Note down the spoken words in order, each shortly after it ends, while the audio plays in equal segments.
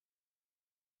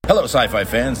Hello, sci-fi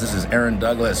fans. This is Aaron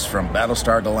Douglas from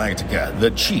Battlestar Galactica,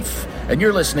 the Chief, and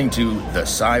you're listening to the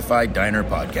SciFi Diner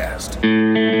Podcast.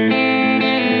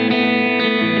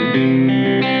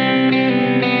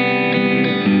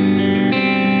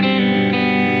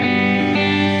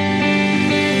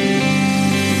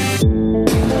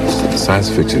 Science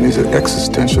fiction is an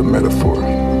existential metaphor.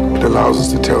 It allows us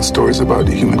to tell stories about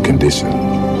the human condition.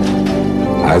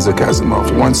 Isaac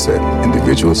Asimov once said,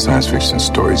 individual science fiction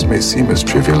stories may seem as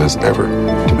trivial as ever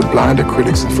to the blinder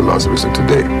critics and philosophers of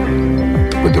today.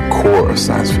 But the core of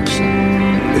science fiction,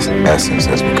 its essence,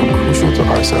 has become crucial to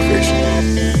our salvation.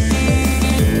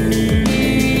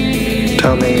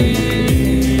 Tell me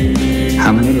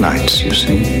how many lights you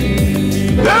see.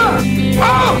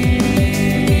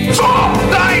 Four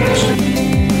lights!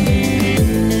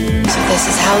 So this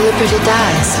is how liberty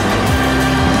dies.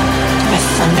 With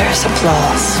thunderous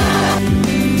applause.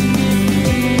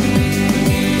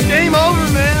 Game over,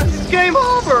 man. Game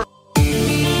over.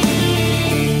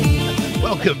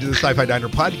 Welcome to the SciFi Diner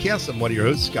Podcast. I'm one of your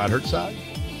hosts, Scott Herzog.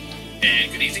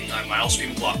 And good evening, I'm Miles B.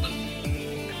 McLaughlin.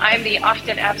 I'm the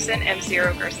often absent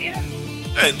M0 Garcia.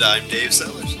 And I'm Dave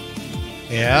Sellers.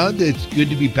 And it's good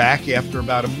to be back after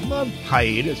about a month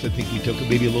hiatus. I think we took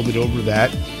maybe a little bit over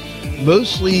that.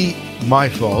 Mostly my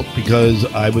fault because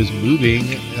I was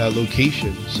moving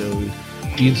location. So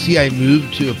you can see I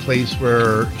moved to a place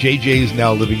where JJ is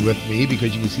now living with me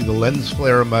because you can see the lens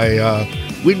flare in my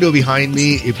window behind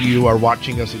me if you are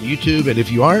watching us on YouTube. And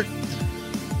if you aren't,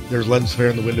 there's lens flare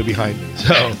in the window behind me.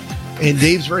 So, and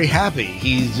Dave's very happy.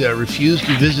 He's refused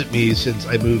to visit me since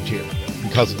I moved here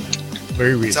because of that.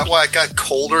 Very reason. Is that why it got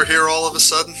colder here all of a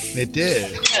sudden? It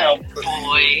did. Oh,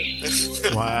 boy.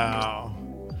 Wow.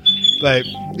 But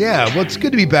yeah, well, it's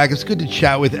good to be back. It's good to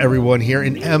chat with everyone here.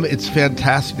 And Em, it's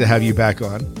fantastic to have you back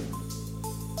on.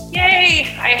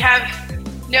 Yay! I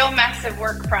have no massive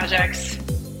work projects.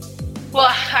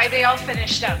 Well, they all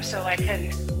finished up, so I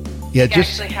can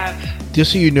actually have.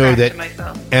 Just so you know that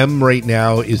myself. Em right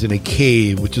now is in a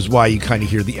cave, which is why you kind of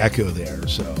hear the echo there.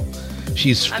 So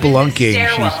she's spelunking.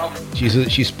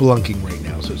 She's spelunking right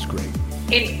now, so it's great.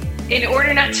 In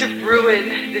order not to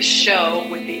ruin the show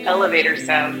with the elevator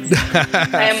sounds,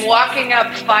 I am walking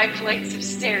up 5 flights of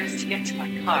stairs to get to my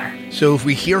car. So if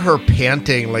we hear her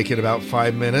panting like in about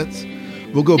 5 minutes,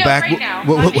 we'll go back. Right now.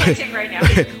 I'm panting right now.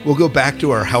 We'll go back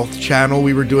to our health channel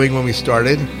we were doing when we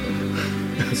started.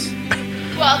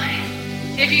 Well,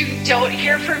 if you don't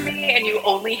hear from me and you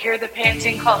only hear the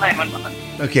panting, call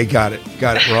 911. Okay, got it.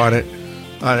 We're on it.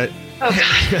 Oh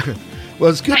God. Well,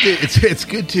 it's good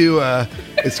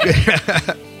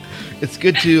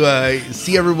to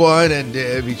see everyone and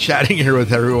be chatting here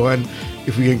with everyone.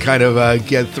 If we can kind of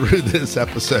get through this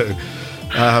episode.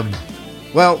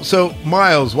 Well, so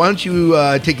Miles, why don't you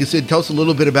take us in? Tell us a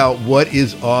little bit about what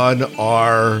is on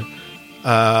our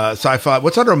sci-fi.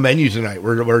 What's on our menu tonight?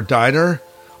 We're a diner.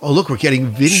 Oh, look, we're getting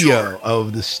video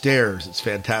of the stairs. It's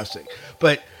fantastic.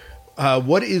 But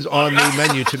what is on the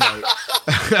menu tonight?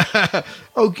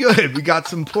 Oh, good. We got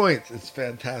some points. It's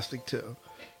fantastic, too.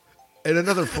 And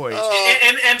another point.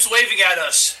 M's waving at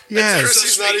us. Yes.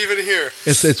 Chrissy's not even here.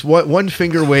 It's one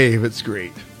finger wave. It's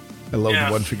great. I love the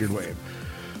one-fingered wave.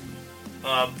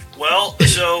 Well,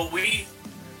 so we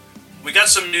got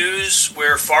some news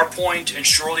where Farpoint and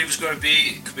Shoreleave was going to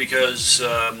be because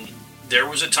there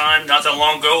was a time not that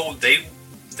long ago they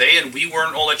and we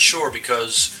weren't all that sure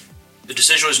because the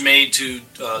decision was made to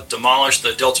demolish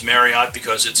the Delta Marriott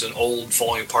because it's an old,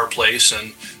 falling apart place,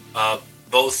 and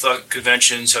both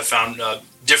conventions have found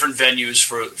different venues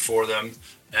for them,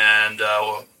 and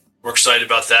we're excited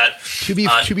about that.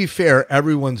 To be fair,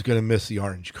 everyone's going to miss the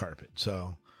orange carpet.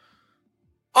 So,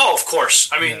 of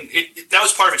course. I mean, that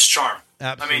was part of its charm.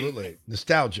 Absolutely, I mean,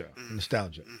 nostalgia.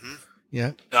 Mm-hmm.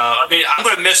 Yeah. I mean, I'm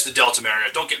going to miss the Delta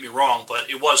Marriott. Don't get me wrong, but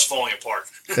it was falling apart.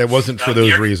 It wasn't for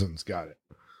those reasons. Got it.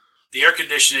 The air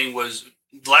conditioning was,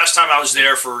 the last time I was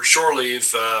there for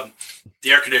Shoreleave,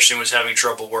 the air conditioning was having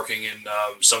trouble working in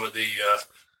some of the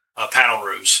panel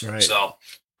rooms. Right. So,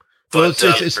 but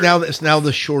it's now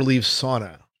the Shoreleave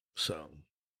sauna. So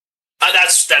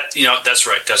that's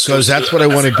right. Because that's what I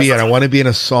want to be in. I want to be in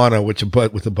a sauna with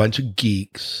a bunch of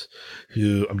geeks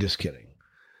who, I'm just kidding.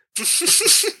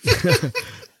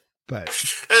 But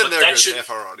there goes half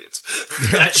our audience.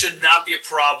 That should not be a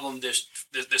problem this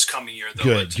coming year, though.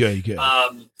 Good.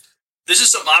 This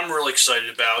is something I'm really excited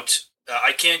about.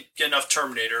 I can't get enough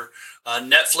Terminator.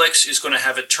 Netflix is going to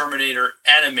have a Terminator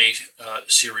animate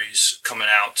series coming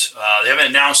out. They haven't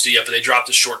announced it yet, but they dropped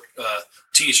a short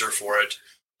teaser for it.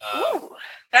 Ooh,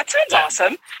 that sounds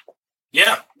awesome.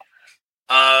 Yeah.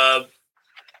 The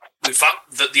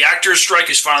actors' strike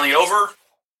is finally over.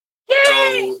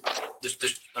 Yay!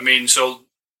 So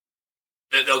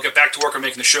they'll get back to work on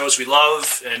making the shows we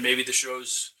love, and maybe the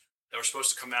shows that were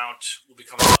supposed to come out will be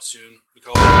coming out soon. We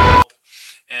call it.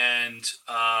 And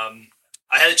I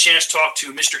had a chance to talk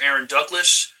to Mr. Aaron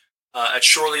Douglas at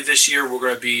Shoreleave this year. We're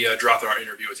going to be dropping our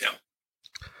interview with him.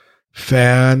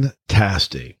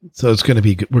 Fantastic. So it's going to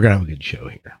be good. We're going to have a good show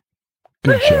here.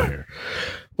 Good show here.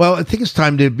 Well, I think it's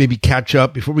time to maybe catch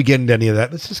up. Before we get into any of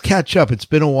that, let's just catch up. It's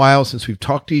been a while since we've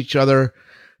talked to each other.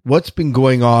 What's been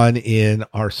going on in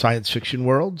our science fiction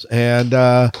worlds? And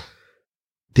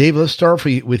Dave, let's start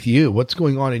with you. What's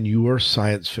going on in your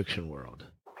science fiction world?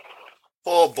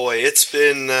 Oh boy, it's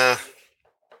been not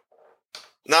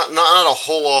a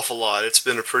whole awful lot. It's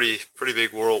been a pretty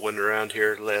big whirlwind around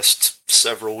here the last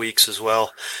several weeks as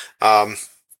well.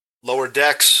 Lower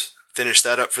Decks, finished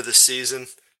that up for this season.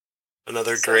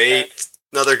 Another great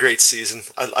season.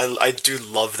 I do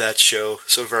love that show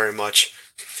so very much.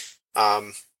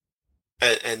 And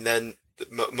then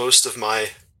most of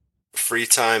my free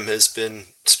time has been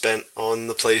spent on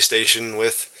the PlayStation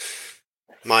with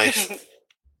my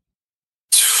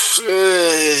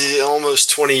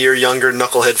almost 20-year younger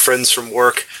knucklehead friends from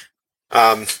work,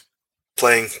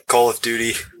 playing Call of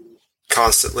Duty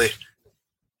constantly.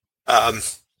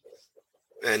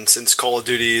 And since Call of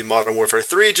Duty Modern Warfare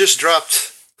 3 just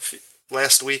dropped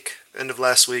end of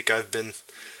last week, I've been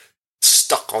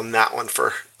stuck on that one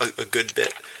for a good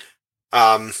bit.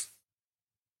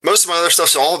 Most of my other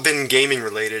stuff's all been gaming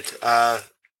related. I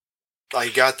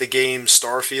got the game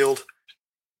Starfield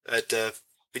that I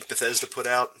think Bethesda put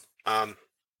out.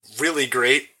 Really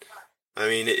great. I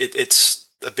mean, it's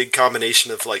a big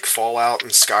combination of like Fallout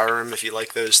and Skyrim, if you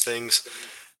like those things.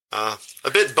 A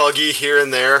bit buggy here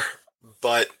and there,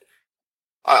 but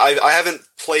I haven't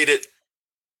played it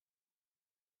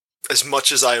as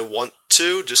much as I want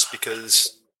to, just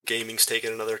because gaming's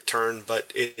taken another turn.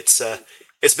 But it's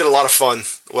been a lot of fun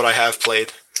what I have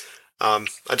played. I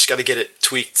just got to get it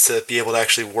tweaked to be able to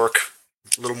actually work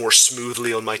a little more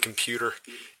smoothly on my computer.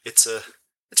 It's a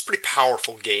pretty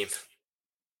powerful game.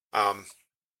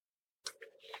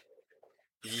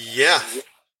 Yeah,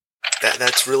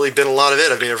 that's really been a lot of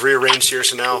it. I mean, I've rearranged here,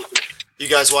 so now you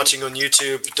guys watching on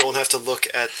YouTube don't have to look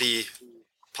at the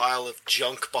pile of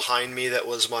junk behind me that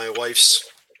was my wife's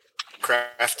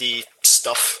crafty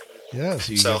stuff. Yeah,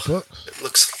 so books. It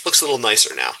looks a little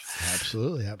nicer now.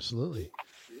 Absolutely. It's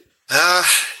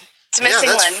missing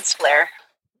lens flare.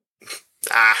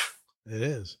 It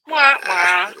is.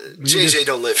 JJ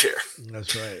don't live here.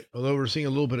 That's right. Although we're seeing a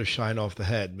little bit of shine off the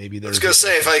head. Maybe there's. I was gonna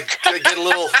say, if I get a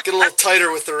little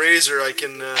tighter with the razor, I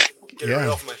can get it right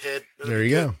off my head. There you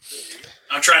go.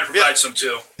 I'm trying to provide some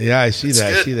too. Yeah, I see that.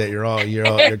 Good. I see that.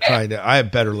 You're trying to. I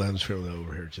have better lens flare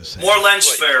over here. Just saying. More lens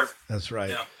flare. That's right.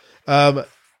 Yeah.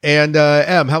 And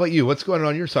Em, how about you? What's going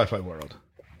on in your sci-fi world?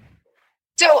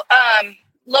 So,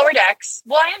 Lower Decks.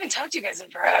 Well, I haven't talked to you guys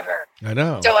in forever. I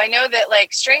know. So I know that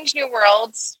like Strange New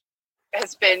Worlds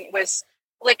was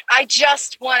like, I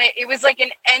just wanted, it was like an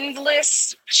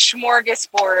endless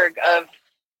smorgasbord of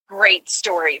great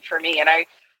story for me. And I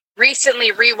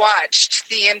recently rewatched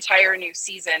the entire new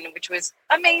season, which was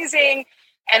amazing.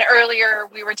 And earlier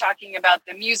we were talking about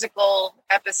the musical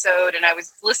episode, and I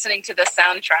was listening to the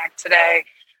soundtrack today,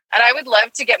 and I would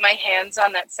love to get my hands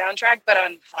on that soundtrack, but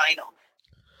on vinyl.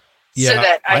 Yeah, so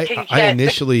that I can get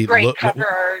initially the great cover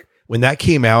art. When that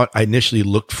came out, I initially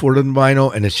looked for it on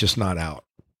vinyl, and it's just not out.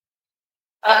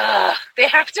 They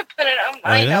have to put it on vinyl.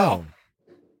 I know.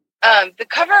 The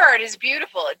cover art is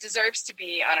beautiful. It deserves to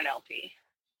be on an LP.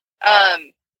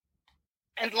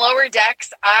 And Lower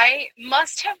Decks, I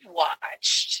must have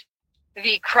watched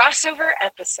the crossover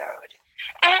episode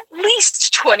at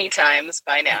least 20 times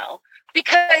by now,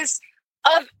 because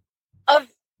of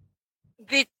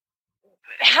the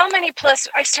how many plus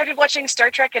I started watching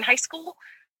Star Trek in high school.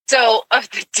 So of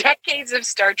the decades of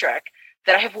Star Trek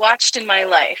that I have watched in my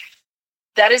life,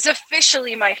 that is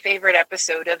officially my favorite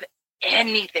episode of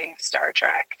anything Star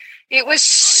Trek. It was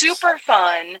super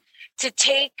fun to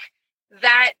take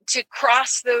that, to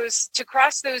cross those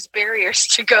barriers,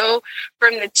 to go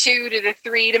from the 2 to the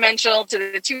 3-dimensional to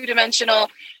the 2-dimensional,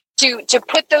 to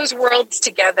put those worlds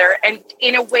together, and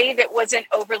in a way that wasn't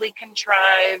overly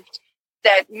contrived,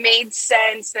 that made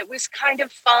sense, that was kind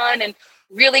of fun, and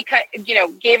really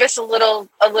gave us a little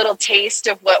taste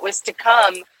of what was to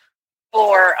come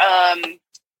for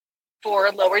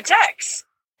Lower Decks.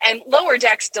 And Lower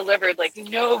Decks delivered like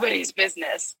nobody's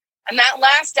business. And that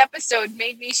last episode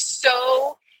made me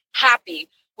so happy,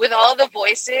 with all the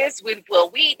voices, with Will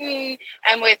Wheaton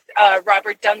and with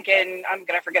Robert Duncan. I'm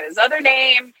going to forget his other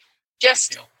name.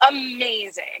 Just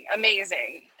amazing.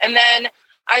 And then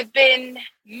I've been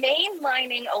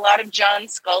mainlining a lot of John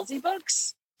Scalzi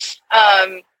books.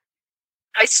 I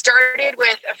started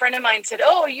with a friend of mine said,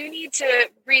 "Oh, you need to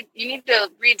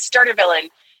read Starter Villain.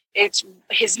 It's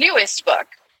his newest book,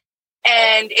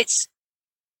 and it's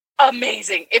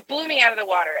amazing. It blew me out of the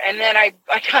water." And then I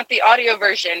got the audio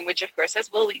version, which of course has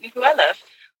Will Wheaton, who I love,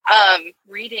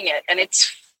 reading it, and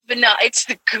it's the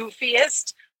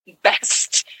goofiest,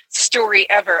 best story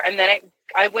ever. And then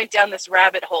I went down this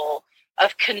rabbit hole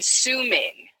of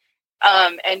consuming,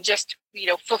 and just,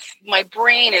 my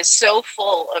brain is so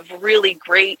full of really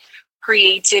great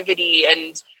creativity,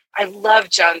 and I love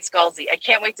John Scalzi. I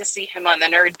can't wait to see him on the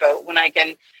Nerd Boat when I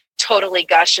can totally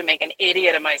gush and make an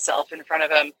idiot of myself in front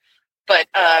of him. But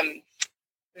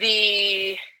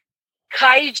the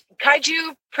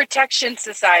Kaiju Protection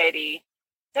Society, is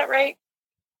that right?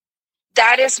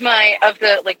 That is of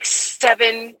the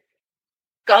 7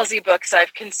 Scalzi books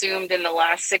I've consumed in the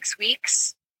last 6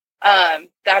 weeks. That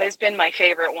has been my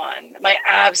favorite one, my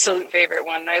absolute favorite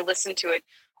one. I listen to it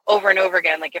over and over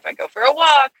again. Like if I go for a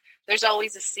walk, there's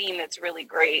always a scene that's really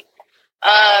great.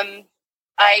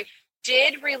 I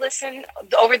did re-listen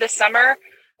over the summer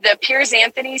the Piers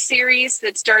Anthony series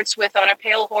that starts with On a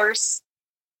Pale Horse.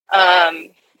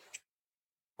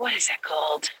 What is it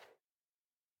called?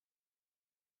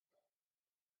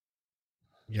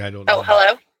 Yeah, I don't know. Oh,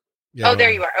 hello. Yeah,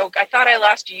 there you are. Oh, I thought I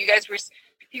lost you. You guys were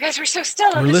so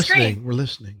still on the screen. We're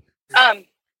listening. I'm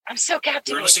so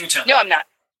captivated. You're listening to. No, I'm not.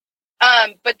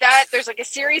 But there's a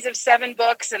series of 7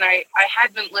 books, and I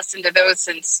hadn't listened to those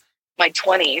since my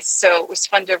 20s, so it was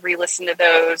fun to re-listen to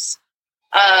those.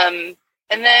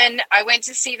 And then I went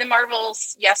to see the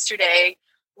Marvels yesterday,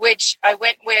 which I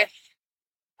went with.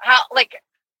 I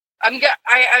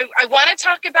want to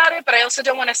talk about it, but I also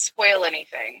don't want to spoil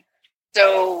anything.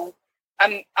 So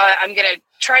I'm going to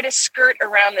try to skirt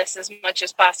around this as much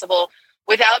as possible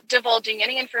without divulging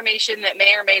any information that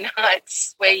may or may not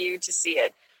sway you to see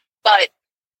it. But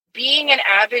being an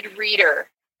avid reader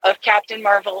of Captain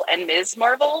Marvel and Ms.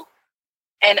 Marvel,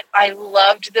 and I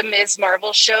loved the Ms.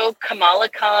 Marvel show. Kamala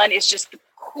Khan is just the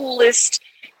coolest,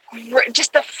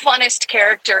 just the funnest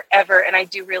character ever. And I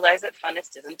do realize that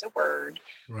funnest isn't a word.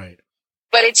 Right.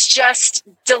 But it's just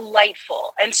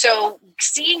delightful. And so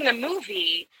seeing the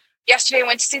movie, yesterday I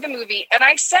went to see the movie, and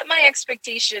I set my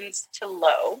expectations to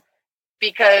low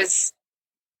because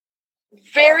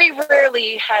very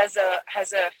rarely has a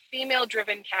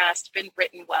female-driven cast been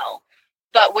written well.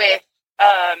 But with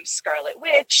Scarlet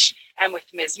Witch and with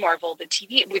Ms. Marvel,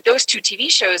 with those 2 TV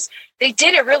shows, they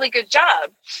did a really good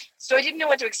job. So I didn't know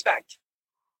what to expect.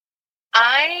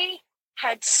 I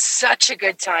had such a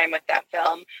good time with that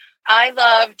film. I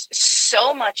loved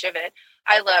so much of it.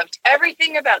 I loved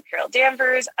everything about Carol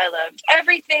Danvers. I loved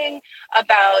everything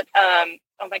about, oh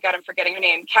my God, I'm forgetting her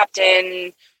name.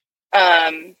 Captain,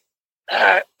 I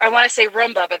want to say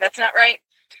Roomba, but that's not right.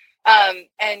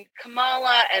 And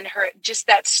Kamala and her, just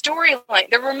that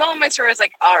storyline. There were moments where I was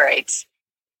like, all right,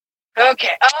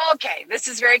 okay, this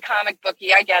is very comic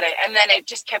booky. I get it. And then it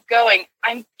just kept going.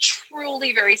 I'm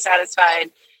truly very satisfied.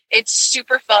 It's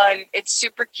super fun. It's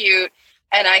super cute.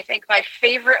 And I think my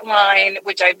favorite line,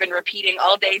 which I've been repeating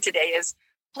all day today, is,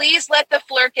 "Please let the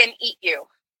Flurkin eat you."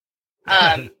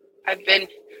 I've been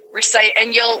reciting,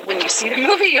 and when you see the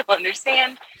movie, you'll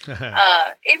understand.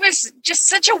 It was just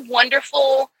such a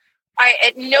wonderful.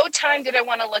 At no time did I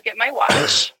want to look at my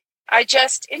watch. I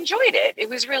just enjoyed it. It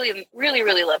was really, really,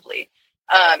 really lovely.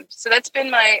 So that's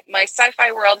been my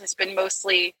sci-fi world has been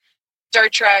mostly Star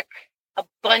Trek, a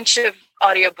bunch of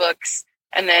audiobooks,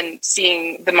 and then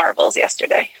seeing the Marvels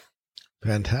yesterday.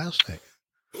 Fantastic.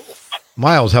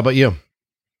 Miles, how about you?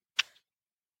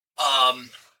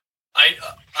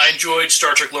 I enjoyed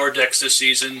Star Trek Lower Decks this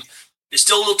season. It's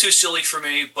still a little too silly for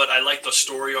me, but I like the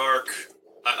story arc.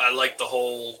 I like the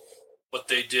whole what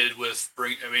they did with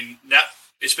now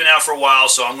it's been out for a while,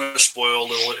 so I'm going to spoil a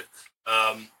little.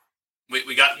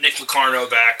 We got Nick Locarno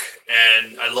back,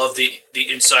 and I love the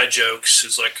inside jokes.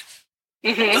 It's like,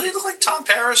 does he look like Tom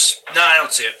Paris? No, I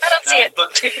don't see it. I don't see it.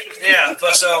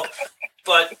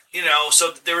 But yeah,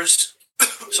 so there was.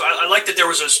 So I like that there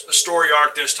was a story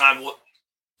arc this time.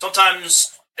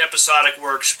 Sometimes episodic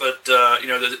works, but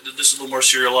this is a little more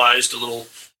serialized, a little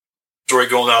story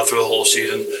going on through the whole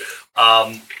season.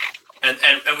 And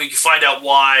we find out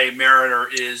why Mariner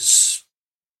is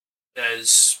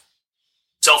as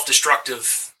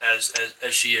self-destructive as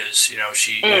she is.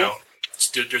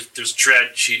 There's a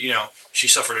she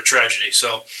suffered a tragedy.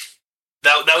 So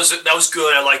that was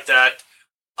good. I like that.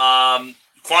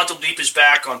 Quantum Leap is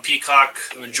back on Peacock.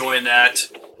 I'm enjoying that.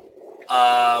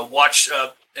 Watch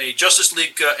a Justice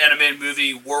League animated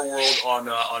movie, War World,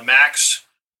 on Max.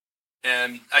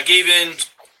 And I gave in.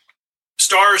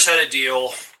 Stars had a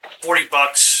deal,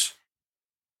 $40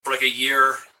 for like a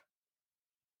year.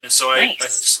 And so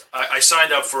Nice. I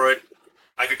signed up for it.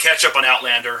 I could catch up on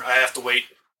Outlander. I have to wait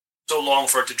so long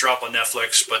for it to drop on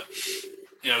Netflix, but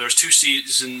there's 2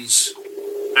 seasons.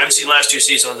 I haven't seen the last 2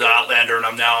 seasons of Outlander, and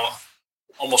I'm now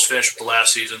almost finished with the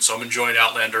last season, so I'm enjoying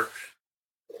Outlander.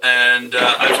 And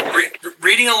I'm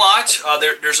reading a lot.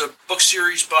 There's a book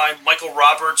series by Michael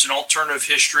Roberts, An Alternative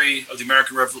History of the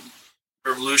American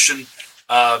Revolution.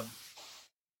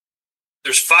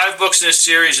 There's 5 books in this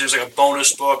series. There's like a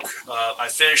bonus book. I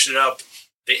finished it up.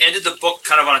 They ended the book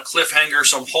kind of on a cliffhanger,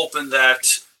 so I'm hoping that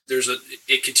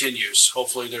it continues.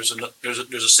 Hopefully, there's a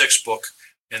 6th book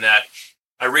in that.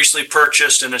 I recently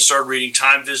purchased and I started reading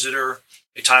Time Visitor,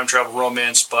 a time travel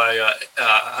romance by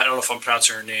I don't know if I'm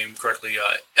pronouncing her name correctly,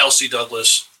 Elsie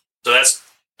Douglas. So that's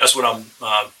what I'm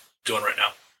doing right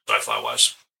now, sci-fi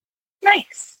wise.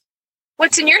 Nice.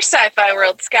 What's in your sci-fi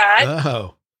world,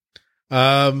 Scott?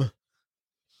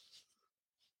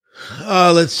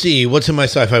 Let's see. What's in my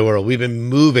sci-fi world? We've been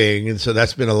moving, and so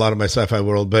that's been a lot of my sci-fi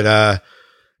world. But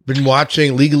been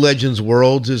watching League of Legends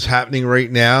Worlds is happening right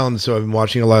now, and so I've been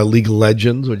watching a lot of League of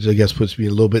Legends, which I guess puts me a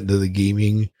little bit into the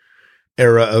gaming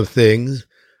era of things.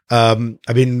 I've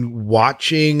been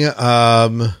watching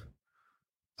Rebels.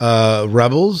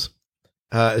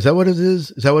 Is that what it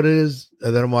is? Is that what it is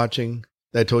that I'm watching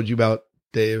that I told you about,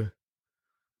 Dave?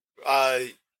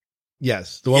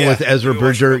 Yes, the one with Ezra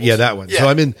Bridger. Yeah, that one. Yeah. So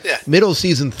I'm in middle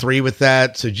season 3 with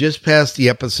that. So just past the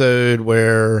episode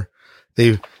where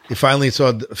they finally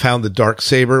found the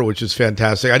Darksaber, which is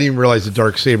fantastic. I didn't even realize the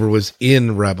Darksaber was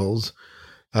in Rebels.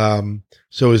 So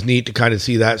it was neat to kind of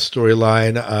see that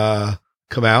storyline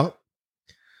come out.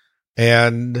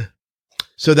 And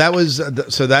so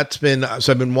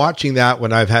I've been watching that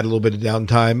when I've had a little bit of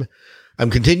downtime. I'm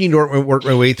continuing to work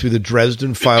my way through the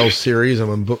Dresden Files series.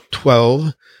 I'm on book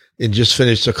 12 and just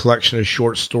finished a collection of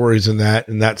short stories in that.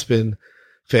 And that's been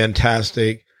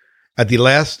fantastic. At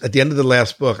the end of the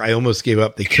last book, I almost gave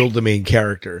up. They killed the main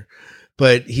character,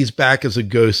 but he's back as a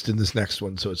ghost in this next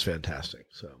one. So it's fantastic.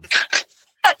 So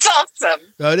that's awesome.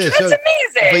 Oh, it is. That's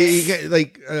amazing. But you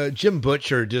get, Jim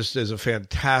Butcher just is a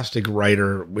fantastic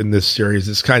writer in this series.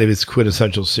 It's kind of his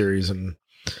quintessential series. And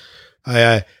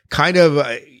he kind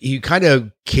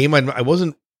of came on. I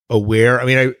wasn't aware. I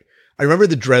mean, I remember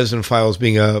the Dresden Files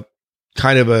being a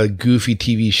kind of a goofy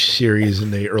TV series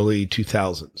in the early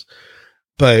 2000s,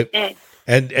 but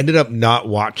and ended up not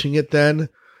watching it then.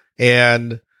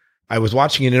 And I was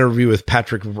watching an interview with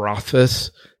Patrick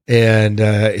Rothfuss, and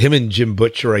him and Jim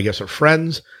Butcher, I guess, are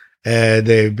friends, and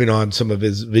they've been on some of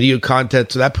his video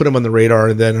content. So that put him on the radar.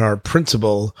 And then our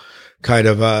principal, kind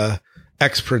of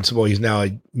ex-principal, he's now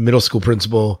a middle school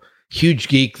principal, huge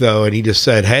geek though. And he just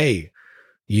said, "Hey,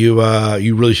 you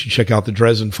really should check out the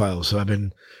Dresden Files." So I've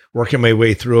been working my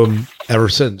way through them ever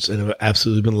since, and I've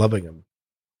absolutely been loving them.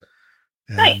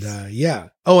 And, nice. Yeah.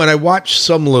 Oh, and I watched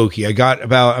some Loki.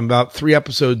 I'm about 3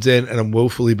 episodes in, and I'm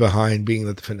woefully behind, being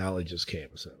that the finale just came.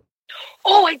 So.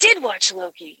 Oh, I did watch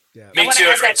Loki. Yeah. I want to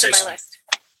add that to my list.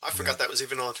 I forgot that was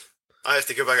even on. I have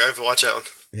to go back. I have to watch that one.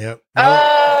 Yeah.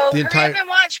 Hurry up and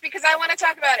watch, because I want to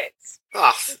talk about it.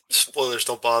 Spoilers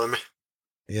don't bother me.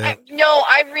 Yeah.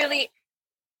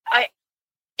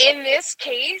 In this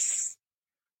case,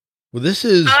 well,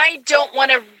 I don't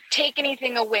want to take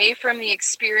anything away from the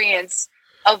experience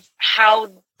of how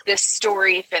this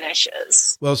story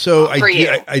finishes. Well, so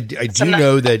I do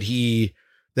know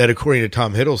that according to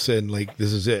Tom Hiddleston,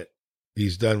 this is it.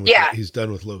 He's done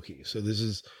with Loki. So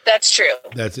that's true.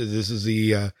 This is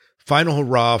the final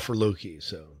hurrah for Loki.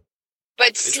 So,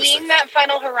 but seeing that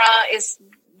final hurrah is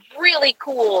really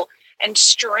cool and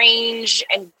strange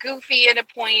and goofy at a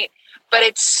point, but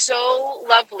it's so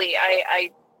lovely.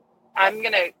 I'm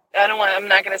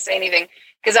not gonna say anything,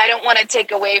 because I don't want to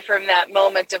take away from that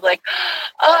moment of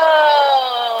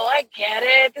oh, I get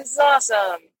it, this is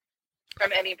awesome,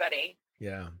 from anybody.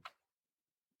 Yeah.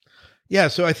 Yeah,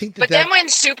 so I think then when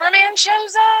Superman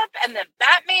shows up and then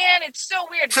Batman, it's so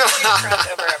weird.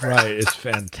 Right, it's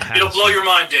fantastic. It'll blow your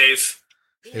mind, Dave.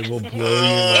 It will blow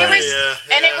your mind.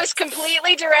 It was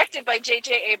completely directed by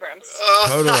J.J. Abrams.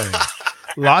 Totally.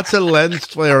 Lots of lens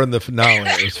flare in the finale.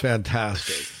 It was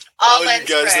fantastic. All you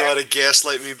guys know how to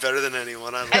gaslight me better than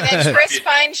anyone. And then Chris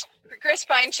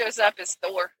Pine shows up as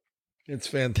Thor. It's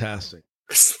fantastic.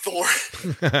 It's Thor.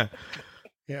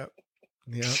 Yeah.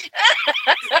 Yeah.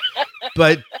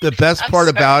 But the best part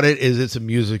about it is it's a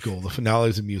musical. The finale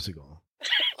is a musical.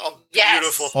 Oh,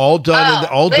 beautiful! Yes. All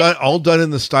done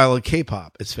in the style of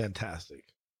K-pop. It's fantastic.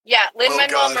 Yeah,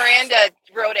 Lin-Manuel Miranda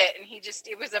wrote it, and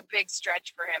it was a big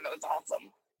stretch for him. It was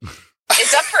awesome.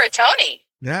 It's up for a Tony.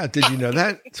 Yeah, did you know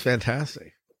that? It's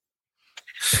fantastic.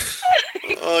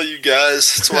 Oh, you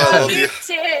guys. That's why I love you.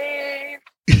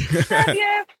 Love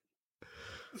you.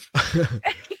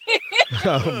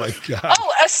 Oh my god.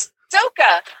 Oh,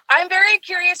 Ahsoka. I'm very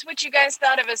curious what you guys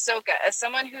thought of Ahsoka. As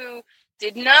someone who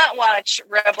did not watch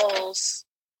Rebels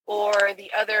or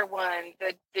the other one,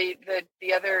 the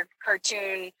other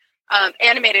cartoon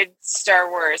animated Star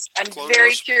Wars, I'm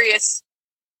very curious.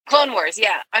 Clone Wars,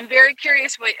 yeah. I'm very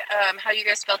curious what how you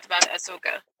guys felt about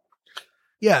Ahsoka.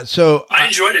 Yeah, so I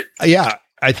enjoyed it. Yeah,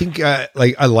 I think I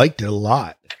liked it a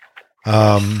lot.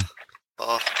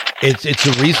 It's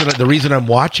the reason I'm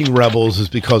watching Rebels is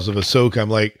because of Ahsoka.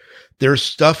 I'm like, there's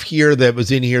stuff here that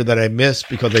was in here that I missed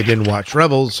because I didn't watch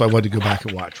Rebels, so I wanted to go back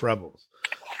and watch Rebels.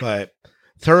 But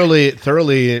thoroughly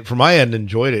from my end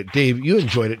enjoyed it. Dave, you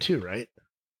enjoyed it too, right?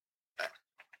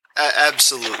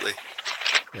 Absolutely.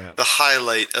 Yeah. The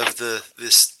highlight of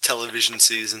this television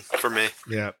season for me.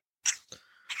 Yeah.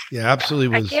 Yeah,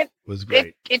 absolutely was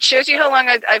great. It shows you how long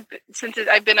I've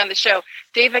been on the show.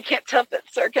 Dave, I can't tell if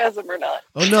that's sarcasm or not.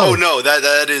 Oh no. Oh no,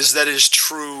 that is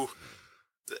true.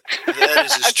 That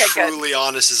is as okay, truly good.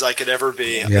 Honest as I could ever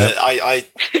be. Yeah.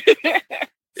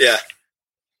 Yeah.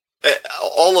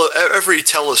 Every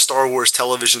Star Wars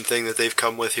television thing that they've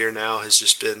come with here now has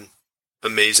just been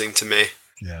amazing to me.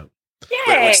 Yeah.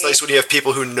 It's nice when you have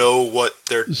people who know what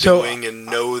they're doing and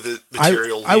know the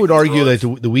material. I would argue that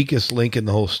the weakest link in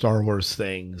the whole Star Wars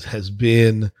things has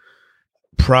been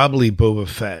probably Boba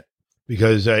Fett,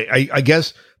 because I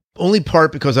guess only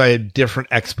part because I had different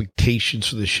expectations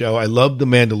for the show. I loved the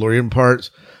Mandalorian parts.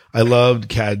 I loved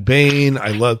Cad Bane. I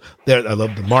loved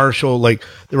the Marshal. Like,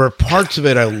 there were parts of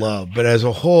it I loved, but as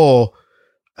a whole,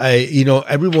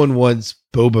 everyone wants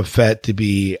Boba Fett to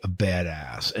be a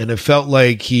badass, and it felt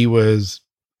like he was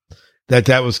I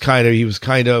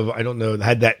don't know,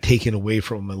 had that taken away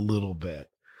from him a little bit.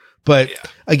 But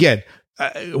again,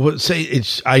 I would say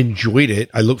I enjoyed it.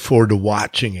 I look forward to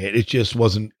watching it. It just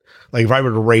wasn't like, if I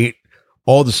were to rate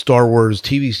all the Star Wars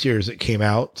TV series that came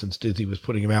out since Disney was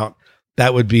putting them out,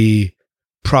 that would be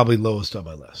probably lowest on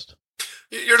my list.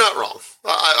 You're not wrong.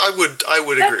 I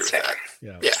would agree with that.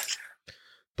 Yeah.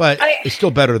 But it's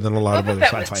still better than a lot of other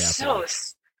sci-fi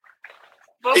episodes.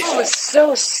 Boba was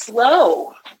so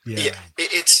slow. Yeah.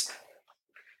 It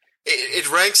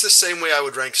ranks the same way I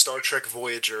would rank Star Trek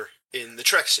Voyager in the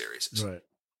Trek series. Right.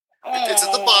 It's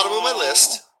at the bottom of my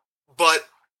list, but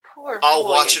I'll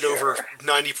watch it over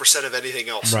 90% of anything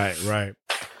else. Right.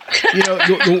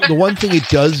 The one thing it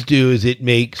does do is it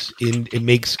makes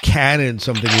canon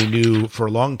something we knew for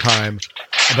a long time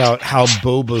about how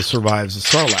Boba survives the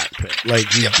Sarlacc pit.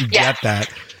 Like, you get that.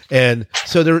 And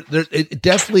so it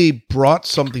definitely brought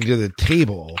something to the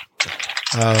table.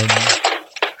 And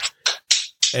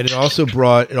it also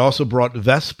brought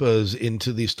Vespas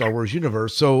into the Star Wars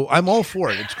universe. So I'm all for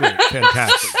it. It's great.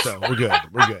 Fantastic. So we're good.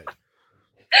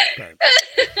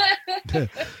 But,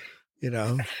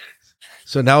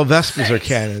 so now Vespas are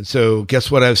canon. So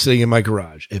guess what I was sitting in my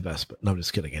garage? A Vespa. No, I'm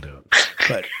just kidding. I don't.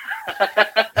 But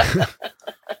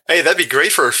hey, that'd be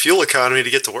great for our fuel economy to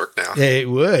get to work now. It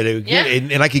would. Yeah.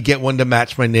 And I could get one to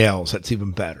match my nails. That's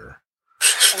even better.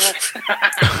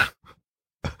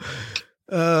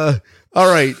 All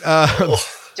right.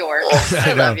 Dork.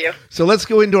 I love you. So let's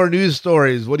go into our news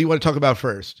stories. What do you want to talk about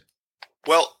first?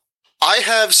 Well, I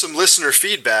have some listener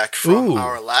feedback from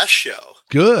our last show.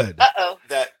 Good. Uh-oh.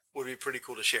 That would be pretty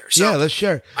cool to share. So, let's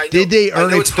share. Did they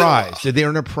earn a prize? Did they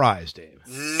earn a prize, Dave?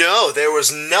 No, there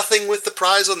was nothing with the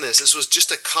prize on this. This was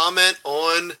just a comment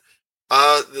on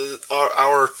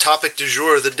our topic du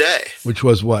jour of the day. Which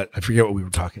was what? I forget what we were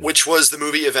talking about. Which was the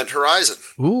movie Event Horizon.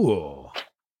 Ooh.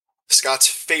 Scott's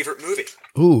favorite movie.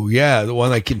 Ooh, yeah, the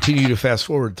one I continue to fast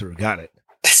forward through. Got it.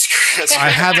 That's I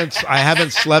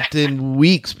haven't slept in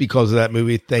weeks because of that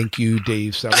movie. Thank you,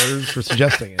 Dave Sellers, for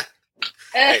suggesting it.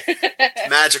 Hey,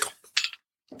 magical.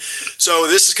 So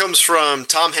this comes from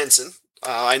Tom Henson.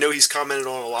 I know he's commented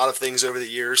on a lot of things over the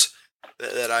years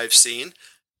that I've seen.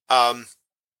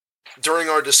 During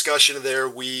our discussion there,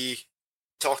 we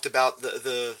talked about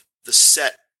the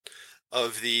set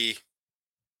of the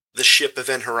ship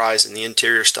Event Horizon, the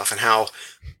interior stuff, and how,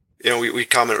 we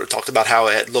talked about how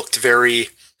it looked very,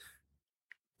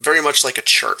 very much like a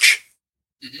church,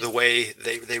 the way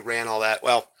they ran all that.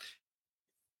 Well,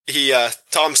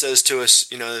 Tom says to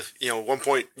us, at one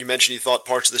point you mentioned you thought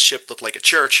parts of the ship looked like a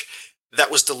church.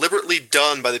 That was deliberately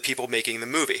done by the people making the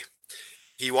movie.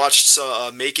 He watched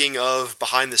a making of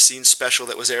behind the scenes special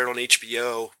that was aired on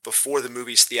HBO before the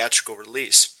movie's theatrical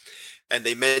release. and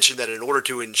they mentioned that in order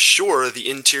to ensure the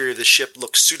interior of the ship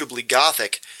looks suitably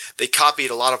Gothic, they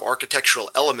copied a lot of architectural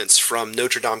elements from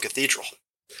Notre Dame Cathedral.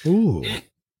 Ooh.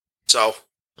 So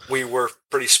we were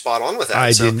pretty spot on with that.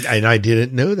 I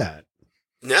didn't know that.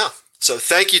 Yeah. So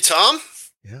thank you, Tom.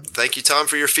 Yeah. Thank you, Tom,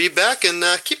 for your feedback, and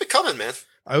keep it coming, man.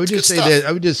 I would just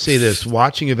say this: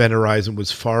 watching Event Horizon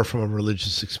was far from a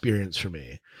religious experience for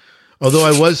me. Although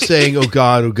I was saying, "Oh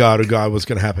God, oh God, oh God, what's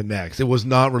going to happen next?" It was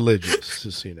not religious,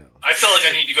 just so you know. I felt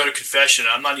like I need to go to confession.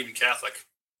 I'm not even Catholic.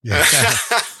 Yeah,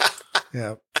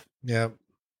 yeah.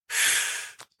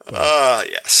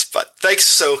 Yes, but thanks.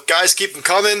 So, guys, keep them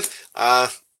coming.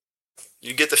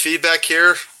 You get the feedback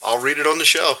here. I'll read it on the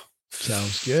show.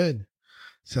 Sounds good.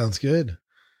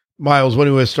 Miles, what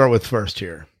do we want to start with first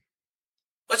here?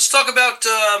 Let's talk about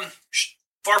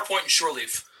Farpoint and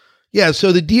Shoreleave. Yeah,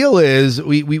 so the deal is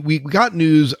we got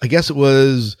news, I guess it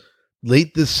was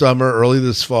late this summer, early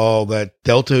this fall, that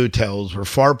Delta hotels where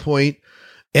Farpoint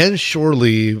and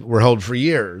Shoreleave were held for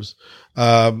years,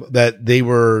 that they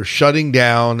were shutting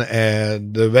down,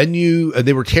 and the venue,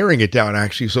 they were tearing it down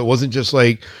actually. So it wasn't just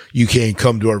like, you can't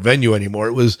come to our venue anymore.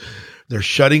 It was, they're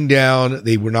shutting down.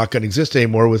 They were not going to exist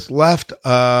anymore. With left,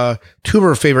 two of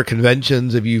our favorite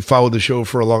conventions. If you followed the show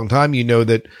for a long time, you know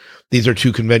that these are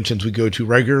two conventions we go to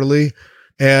regularly,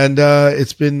 and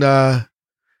it's been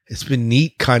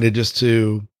neat, kind of just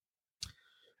to,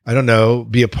 I don't know,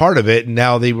 be a part of it. And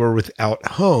now they were without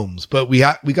homes, but we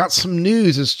got some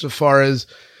news as far as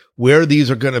where these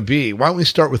are going to be. Why don't we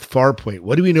start with Farpoint?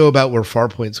 What do we know about where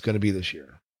Farpoint's going to be this year?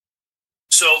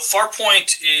 So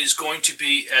Farpoint is going to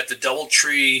be at the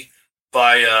DoubleTree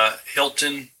by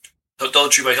Hilton.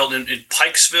 DoubleTree by Hilton in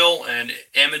Pikesville, and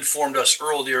Em informed us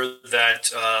earlier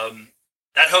that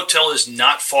that hotel is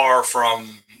not far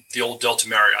from the old Delta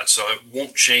Marriott, so it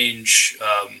won't change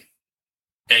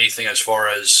anything as far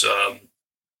as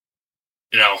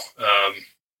the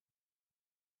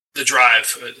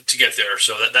drive to get there.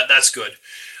 So that's good.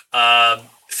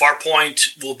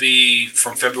 Farpoint will be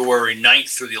from February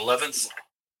 9th through the 11th.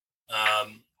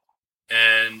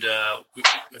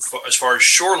 As far as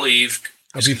Shoreleave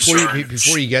is concerned,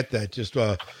 before you get that, just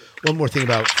one more thing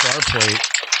about Farpoint.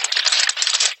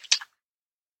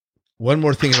 One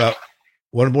more thing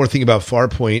about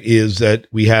Farpoint is that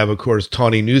we have, of course,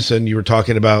 Tawny Newsom. You were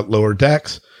talking about Lower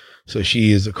Decks, so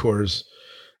she is, of course,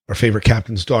 our favorite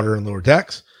captain's daughter in Lower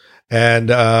Decks, and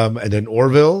then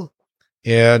Orville,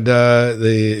 and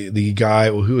the guy.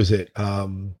 Well, who is it? I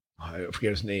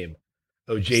forget his name.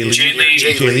 Oh, Jay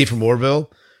Lee from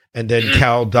Orville, and then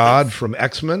Cal Dodd from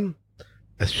X-Men.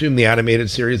 Assume the animated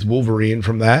series Wolverine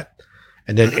from that,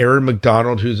 and then Aaron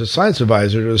McDonald, who's a science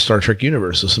advisor to the Star Trek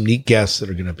universe. So some neat guests that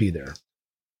are going to be there.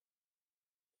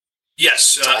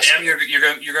 Yes, Em, you're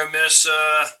going to miss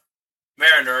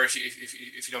Mariner if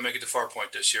you don't make it to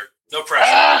Farpoint this year. No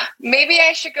pressure. Maybe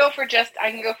I should go for just.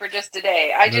 I can go for just a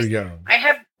day. I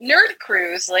have Nerd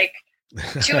Cruise like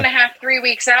 2.5, 3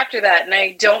 weeks after that, and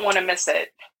I don't want to miss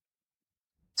it.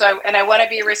 So, I want to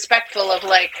be respectful of,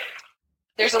 like,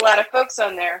 there's a lot of folks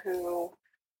on there who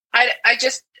I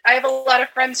have a lot of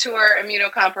friends who are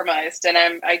immunocompromised, and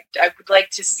I would like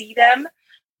to see them,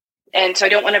 and so I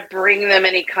don't want to bring them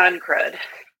any con crud.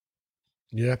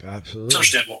 Yep, absolutely. It's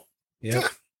understandable. Yep.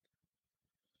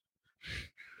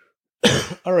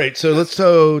 All right, so let's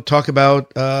talk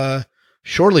about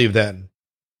Shoreleave then.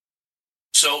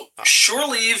 So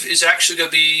Shoreleave is actually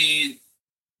going to be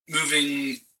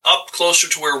moving up closer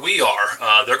to where we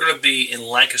are. They're going to be in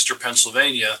Lancaster,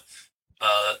 Pennsylvania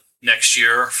next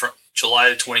year from July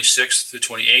the 26th to the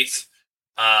 28th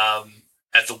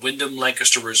at the Wyndham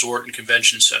Lancaster Resort and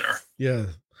Convention Center. Yeah.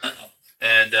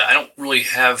 And I don't really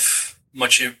have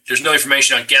much. There's no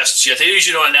information on guests yet. They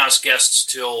usually don't announce guests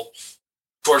till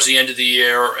towards the end of the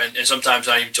year, and sometimes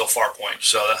not even till Farpoint.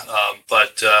 So,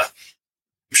 but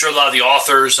I'm sure a lot of the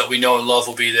authors that we know and love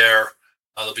will be there.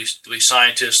 There'll be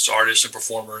scientists, artists, and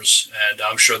performers, and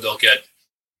I'm sure they'll get.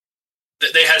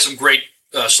 They had some great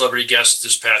celebrity guests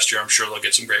this past year. I'm sure they'll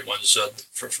get some great ones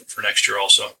for next year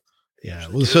also. Yeah.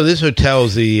 Well, so this hotel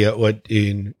is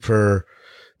for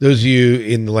those of you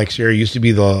in the Lancaster area, used to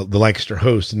be the Lancaster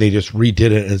Host, and they just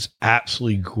redid it. And it's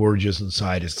absolutely gorgeous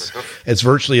inside. It's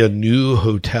virtually a new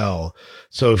hotel.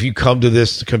 So if you come to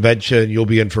this convention, you'll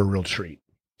be in for a real treat.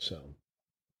 So.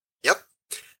 Yep.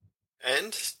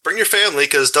 And bring your family,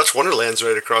 because Dutch Wonderland's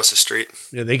right across the street.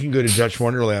 Yeah, they can go to Dutch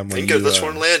Wonderland. They can go to Dutch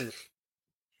Wonderland.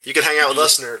 You can hang out with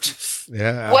us nerds.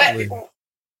 Yeah, absolutely.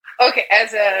 Okay,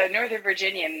 as a Northern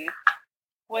Virginian,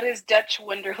 what is Dutch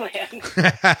Wonderland?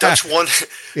 Dutch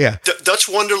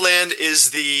Wonderland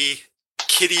is the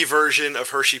kiddie version of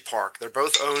Hershey Park. They're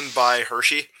both owned by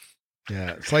Hershey.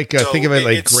 Yeah, it's like So think of it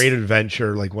like it's- Great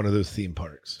Adventure, like one of those theme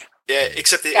parks. Yeah,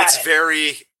 except Got it's it.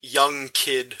 very young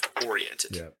kid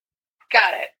oriented. Yeah.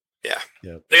 Got it.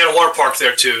 They got a water park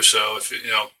there too, so if it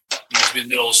must be in the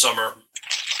middle of summer.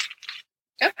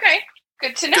 Okay.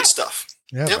 Good to know. Good stuff.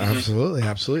 Yeah, Yep.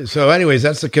 absolutely. So, anyways,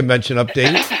 that's the convention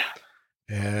update,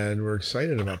 and we're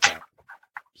excited about that.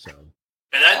 So,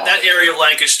 And that area of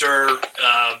Lancaster,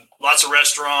 lots of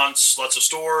restaurants, lots of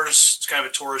stores. It's kind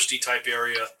of a touristy type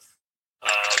area.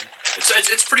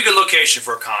 It's a pretty good location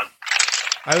for a con.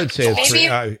 I would say it's Maybe-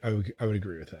 I would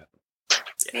agree with that.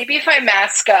 Maybe if I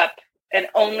mask up and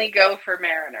only go for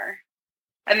Mariner,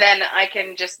 and then I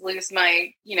can just lose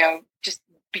my, just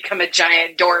become a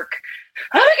giant dork.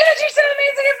 Oh my gosh, you're so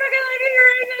amazing! I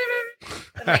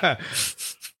fucking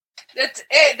like it.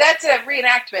 That's a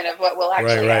reenactment of what will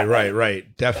actually happen.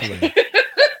 Right. Definitely.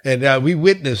 And we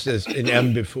witnessed this in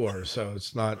M before, so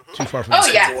it's not too far from. Oh,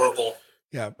 the yeah. same. Horrible.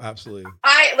 Yeah, absolutely.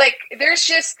 There's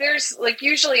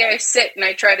usually I sit and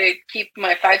I try to keep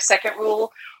my 5-second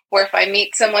rule, where if I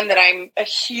meet someone that I'm a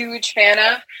huge fan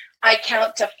of, I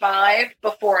count to 5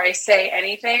 before I say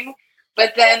anything.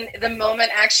 But then the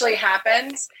moment actually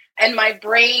happens and my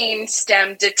brain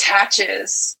stem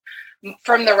detaches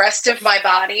from the rest of my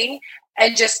body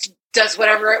and just does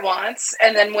whatever it wants.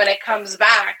 And then when it comes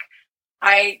back,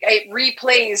 it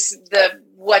replays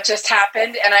what just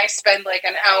happened, and I spend like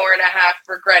an hour and a half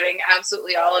regretting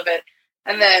absolutely all of it.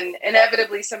 And then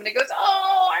inevitably somebody goes,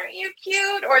 "Oh, aren't you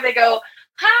cute?" Or they go,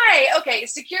 "Hi, okay,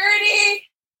 security."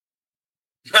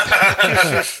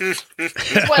 It's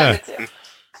one of the two.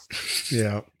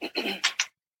 Yeah.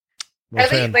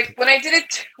 At least, like when I did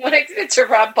it to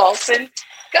Rob Paulson,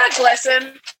 God bless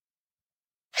him.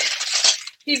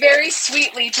 He very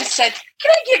sweetly just said,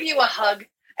 "Can I give you a hug?"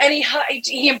 And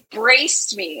he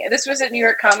embraced me. This was at New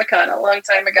York Comic Con a long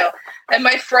time ago. And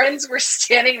my friends were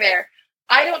standing there.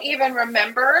 I don't even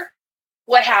remember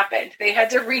what happened. They had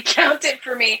to recount it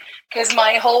for me because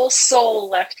my whole soul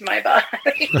left my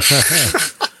body.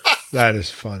 That is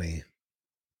funny.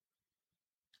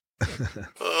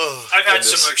 I've had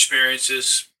similar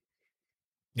experiences.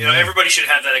 Everybody should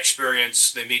have that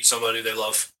experience. They meet somebody they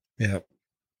love. Yeah,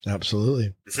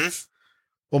 absolutely. Mm-hmm.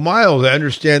 Well, Miles, I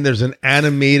understand there's an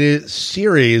animated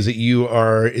series that you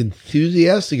are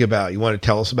enthusiastic about. You want to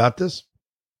tell us about this?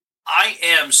 I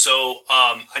am. So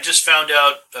I just found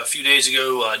out a few days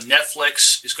ago,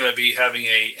 Netflix is going to be having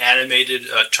a animated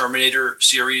Terminator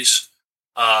series.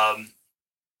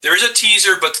 There is a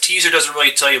teaser, but the teaser doesn't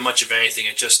really tell you much of anything.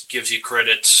 It just gives you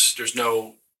credits. There's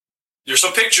some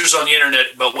pictures on the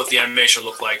internet about what the animation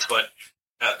looked like, but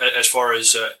as far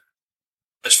as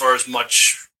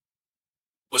much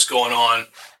what's going on,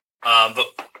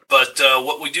 but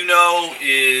what we do know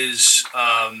is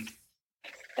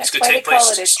it's going to take place.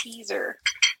 Call it a teaser.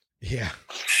 Yeah.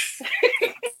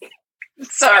 I'm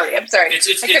sorry.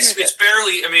 It's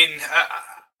barely. I mean,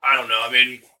 I don't know. I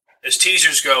mean, as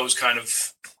teasers go, it's kind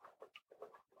of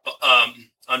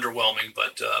underwhelming,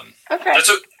 but okay.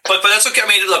 But that's okay. I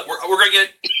mean, look, we're going to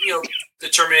get the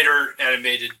Terminator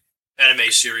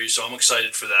anime series, so I'm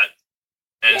excited for that.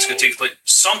 And it's going to take place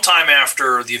sometime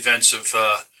after the events of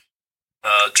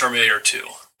Terminator 2.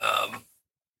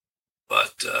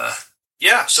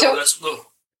 Yeah, so that's...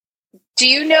 Do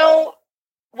you know...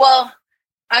 Well,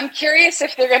 I'm curious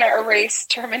if they're going to erase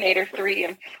Terminator 3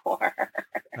 and 4.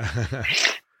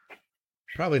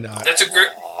 Probably not. That's a great...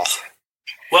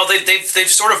 Well, they've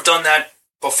sort of done that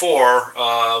before.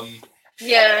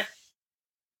 Yeah.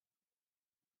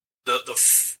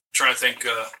 Trying to think...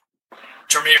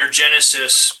 Terminator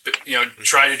Genesis,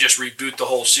 tried to just reboot the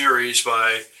whole series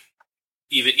by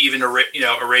even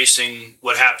erasing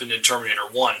what happened in Terminator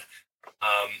 1.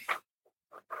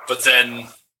 But then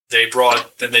they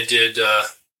did the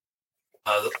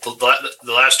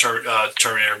last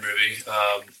Terminator movie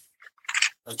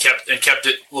and kept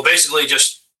it. Well, basically,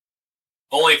 just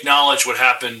only acknowledge what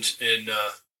happened in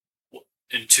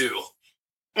 2.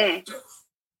 Mm.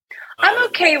 I'm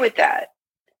okay with that.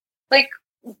 Like.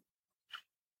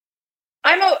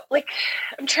 I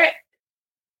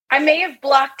may have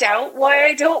blocked out why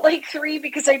I don't like 3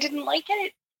 because I didn't like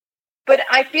it. But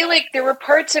I feel like there were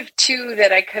parts of 2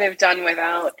 that I could have done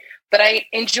without. But I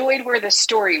enjoyed where the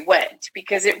story went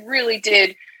because it really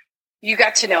did. You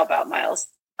got to know about Miles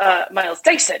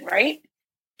Dyson, right?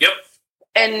 Yep.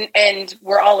 And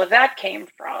where all of that came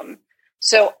from.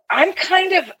 So I'm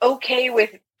kind of okay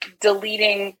with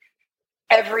deleting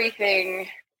everything.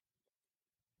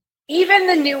 Even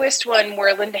the newest one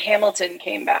where Linda Hamilton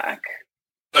came back.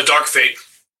 A Dark Fate.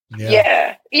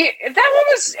 Yeah. That one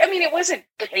was, I mean, it wasn't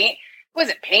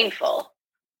painful,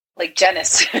 like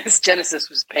Genesis. Genesis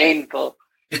was painful.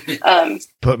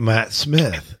 But Matt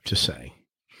Smith, just saying.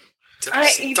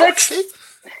 I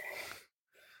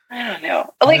don't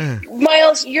know. Like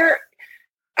Miles,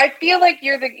 I feel like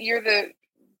the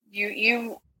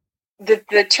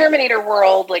Terminator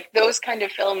world, like those kind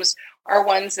of films are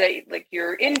ones that like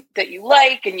you're in, that you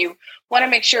like, and you want to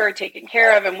make sure are taken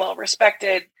care of and well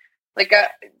respected. Like,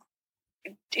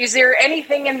 is there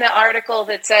anything in the article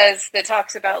that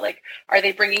talks about like, are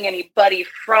they bringing anybody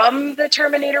from the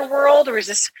Terminator world, or is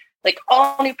this like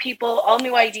all new people, all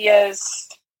new ideas?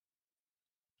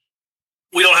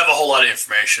 We don't have a whole lot of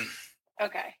information.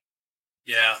 Okay.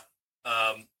 Yeah.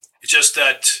 It's just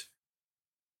that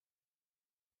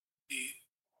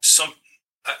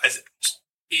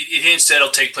it hints that it'll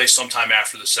take place sometime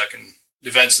after the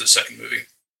events of the second movie.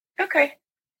 Okay.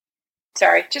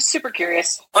 Sorry, just super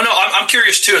curious. Oh no, I'm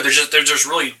curious too. There's just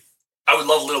really, I would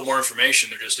love a little more information.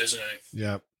 There just isn't any.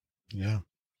 Yeah.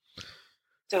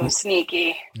 So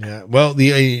sneaky. Yeah. Well,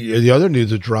 the other news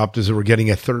that dropped is that we're getting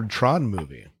a third Tron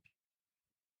movie.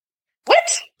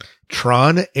 What?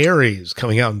 Tron Ares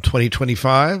coming out in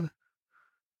 2025,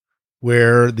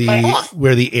 where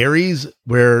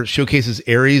showcases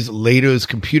Ares, Leto's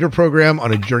computer program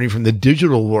on a journey from the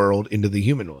digital world into the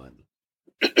human one.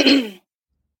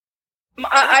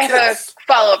 I have a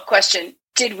follow-up question.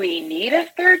 Did we need a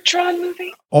third Tron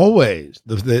movie? Always.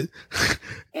 And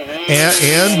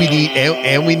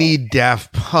we need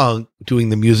Daft Punk doing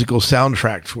the musical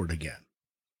soundtrack for it again.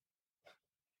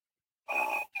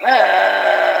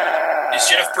 Is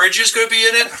Jeff Bridges going to be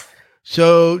in it?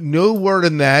 So no word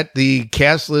on that. The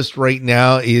cast list right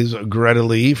now is Greta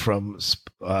Lee from,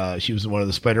 she was in one of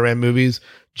the Spider-Man movies,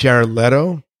 Jared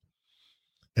Leto,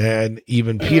 and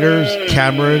Evan Peters,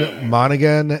 Cameron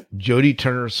Monaghan, Jodie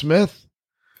Turner-Smith,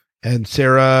 and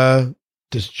Sarah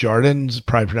Desjardins,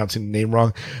 probably pronouncing the name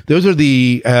wrong. Those are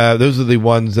the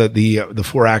ones that the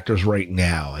four actors right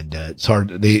now, and it's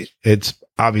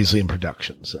obviously in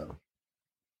production. So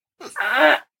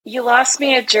you lost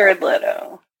me at Jared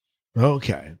Leto.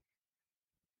 Okay.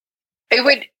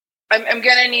 I'm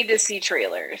gonna need to see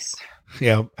trailers.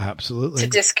 Yeah, absolutely. To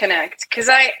disconnect, because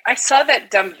I saw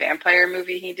that dumb vampire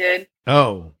movie he did.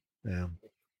 Oh, yeah.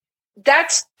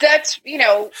 That's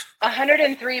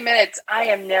 103 minutes I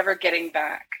am never getting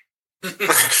back.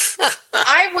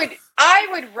 I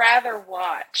would rather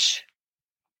watch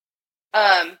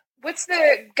what's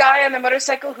the guy on the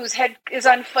motorcycle whose head is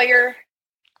on fire?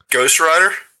 Ghost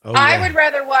Rider? Oh, I yeah. would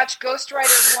rather watch Ghost Rider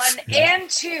 1 and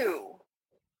 2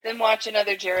 than watch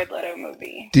another Jared Leto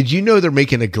movie. Did you know they're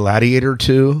making a Gladiator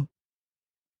 2?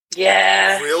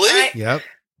 Yeah. Really? Yep.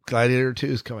 Gladiator 2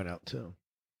 is coming out too.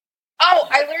 Oh,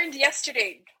 I learned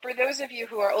yesterday, for those of you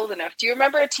who are old enough, do you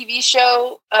remember a TV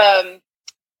show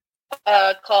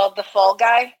called The Fall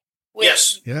Guy? With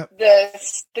yes. Yep.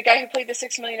 The guy who played the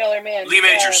 $6 Million Man. Lee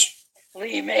Majors.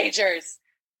 Lee Majors.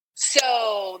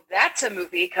 So that's a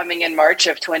movie coming in March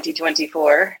of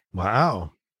 2024.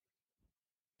 Wow.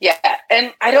 Yeah,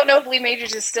 and I don't know if Lee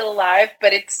Majors is still alive,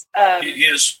 but it's... He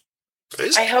is.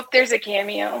 I hope there's a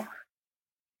cameo.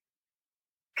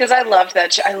 Because I loved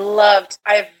that show.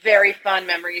 I have very fond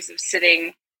memories of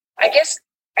sitting... I guess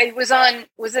I was on...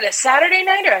 Was it a Saturday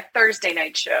night or a Thursday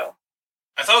night show?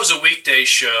 I thought it was a weekday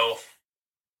show.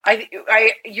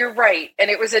 You're right.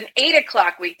 And it was an 8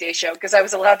 o'clock weekday show because I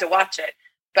was allowed to watch it.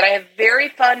 But I have very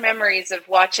fond memories of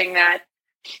watching that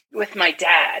with my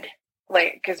dad.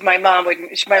 Like, because my mom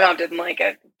didn't like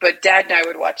it, but Dad and I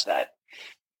would watch that.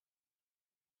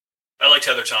 I liked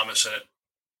Heather Thomas in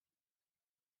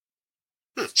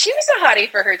it. She was a hottie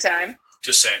for her time.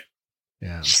 Just saying.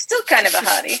 Yeah. She's still kind of a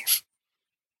hottie.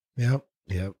 Yep.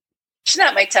 She's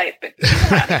not my type, but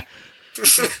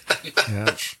she's a hottie.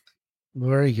 Yeah.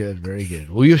 Very good. Very good.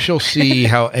 Well, you shall see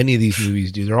how any of these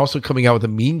movies do. They're also coming out with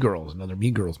another Mean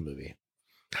Girls movie.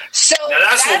 So now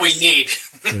that's what we need.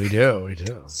 We do.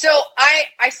 So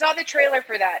I saw the trailer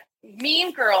for that.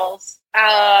 Mean Girls,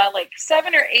 like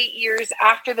 7 or 8 years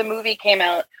after the movie came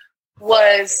out,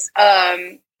 was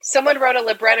someone wrote a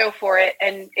libretto for it,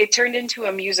 and it turned into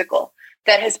a musical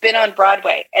that has been on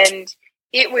Broadway. And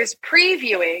it was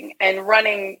previewing and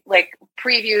running, like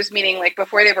previews, meaning like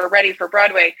before they were ready for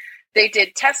Broadway. They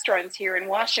did test runs here in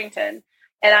Washington,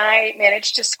 and I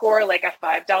managed to score like a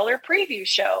 $5 preview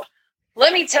show.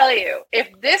 Let me tell you, if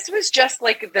this was just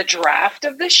like the draft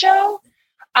of the show,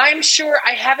 I'm sure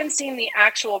I haven't seen the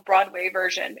actual Broadway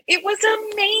version. It was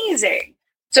amazing.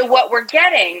 So what we're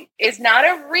getting is not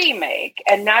a remake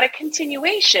and not a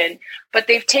continuation, but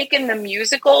they've taken the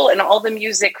musical and all the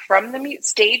music from the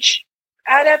stage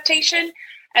adaptation,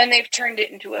 and they've turned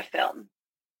it into a film.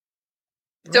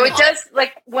 So it does,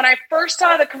 like, when I first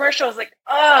saw the commercial, I was like,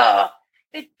 oh,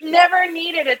 it never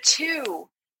needed a 2.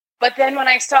 But then when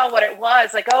I saw what it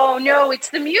was, like, oh no, it's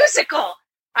the musical.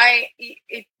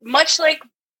 Much like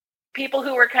people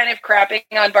who were kind of crapping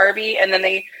on Barbie, and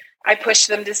then I pushed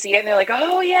them to see it, and they're like,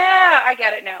 oh yeah, I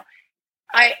get it now.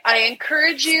 I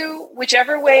encourage you,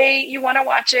 whichever way you want to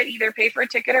watch it, either pay for a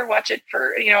ticket or watch it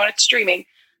for, it's streaming.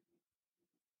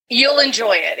 You'll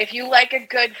enjoy it. If you like a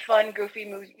good, fun, goofy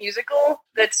musical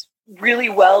that's really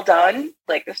well done,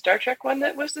 like the Star Trek one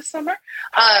that was this summer,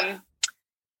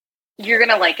 you're going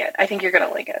to like it. I think you're going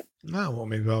to like it. Oh, well,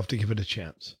 maybe I'll have to give it a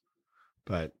chance.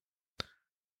 But,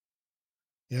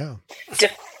 yeah.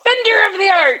 Defender of the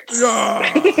arts.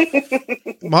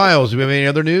 Miles, do we have any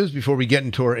other news before we get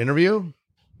into our interview?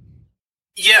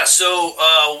 Yeah,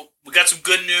 so we got some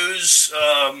good news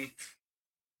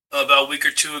about a week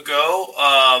or two ago.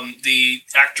 The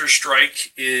actors'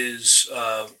 strike is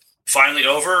finally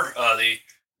over.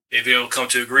 They've been able to come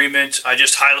to agreement. I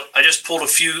just pulled a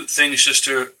few things just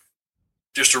to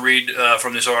read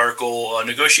from this article.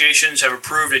 Negotiations have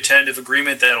approved a tentative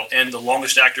agreement that will end the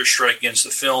longest actors' strike against the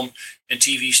film and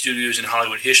TV studios in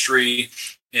Hollywood history.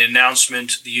 In an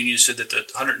announcement, the union said that the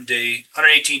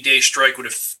 118-day strike would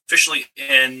officially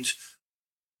end.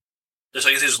 I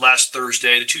guess it was last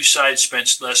Thursday. The two sides spent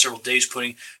the last several days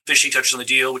putting finishing touches on the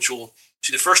deal, which will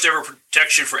see the first ever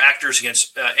protection for actors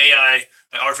against AI,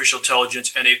 artificial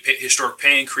intelligence, and a historic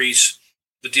pay increase.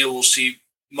 The deal will see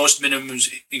most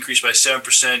minimums increase by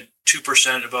 7%,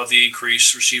 2% above the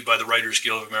increase received by the Writers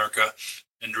Guild of America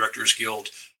and Directors Guild.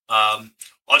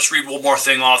 I'll just read one more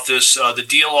thing off this. The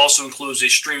deal also includes a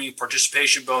streaming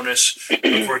participation bonus,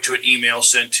 according to an email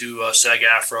sent to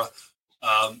SAG-AFTRA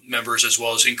members, as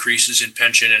well as increases in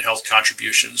pension and health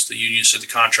contributions. The union said the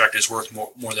contract is worth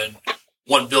more than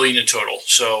 $1 billion in total.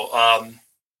 So I'm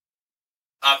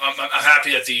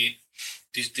happy that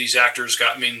these actors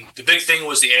got. I mean, the big thing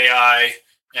was the AI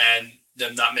and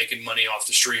them not making money off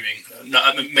the streaming,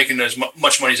 not making as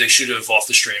much money as they should have off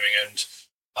the streaming, and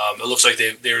it looks like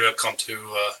they're going to come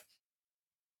to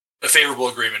a favorable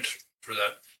agreement for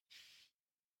that.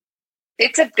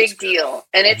 It's a big deal,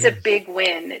 and it's a big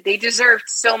win. They deserved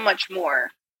so much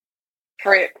more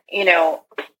for it.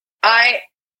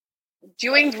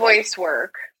 Doing voice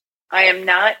work, I am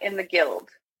not in the guild,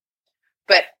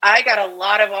 but I got a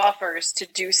lot of offers to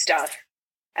do stuff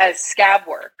as scab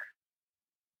work.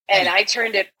 And I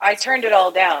turned it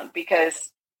all down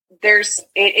because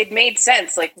it made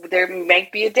sense. Like, there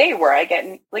might be a day where I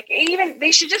get, like, even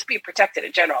they should just be protected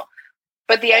in general.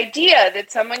 But the idea that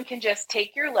someone can just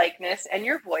take your likeness and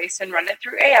your voice and run it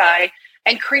through AI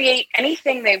and create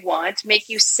anything they want, make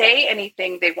you say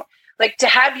anything they want, like to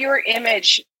have your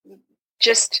image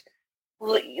just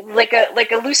like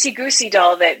a loosey-goosey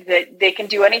doll that they can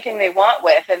do anything they want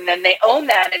with, and then they own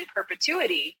that in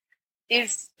perpetuity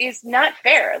is not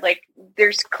fair. Like,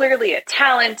 there's clearly a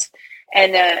talent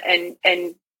and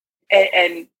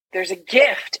there's a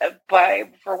gift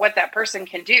for what that person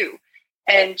can do.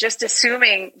 And just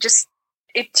assuming,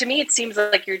 to me, it seems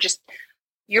like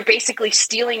you're basically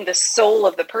stealing the soul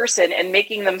of the person and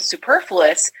making them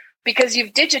superfluous because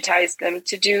you've digitized them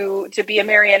to be a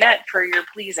marionette for your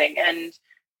pleasing. And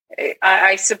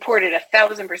I supported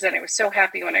 1,000%. I was so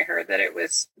happy when I heard that it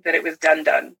was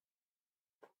done.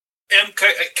 Can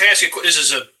I ask you? This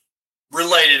is a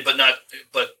related, but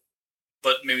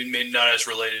maybe not as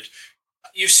related.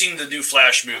 You've seen the new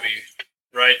Flash movie,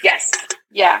 right? Yes.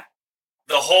 Yeah.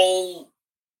 The whole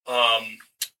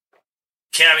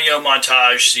cameo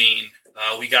montage scene.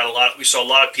 We saw a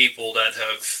lot of people that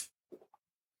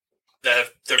they're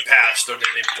passed. They're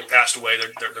passed away.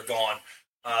 They're gone.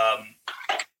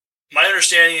 My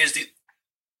understanding is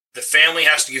the family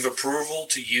has to give approval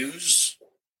to use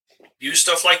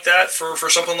stuff like that for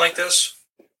something like this.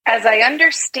 As I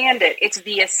understand it, it's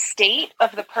the estate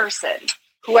of the person.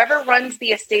 Whoever runs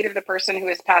the estate of the person who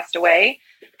has passed away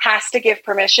has to give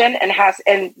permission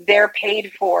and they're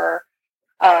paid for.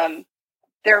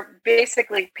 They're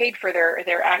basically paid for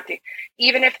their acting,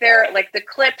 even if they're like the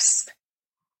clips.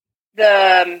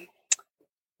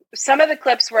 Some of the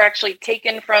clips were actually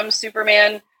taken from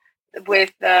Superman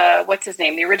with what's his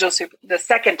name, the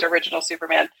second original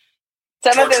Superman.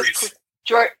 Some George of those Reeves.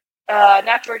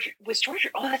 Not George, was George.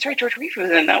 Oh, that's right, George Reeves was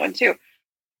in that one too.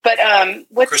 But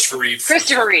Christopher Reeves.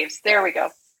 Christopher Reeves. There we go.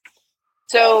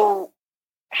 So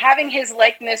having his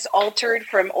likeness altered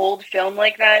from old film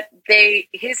like that,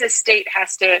 his estate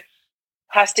has to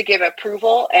give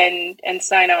approval and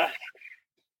sign off.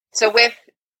 So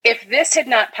if this had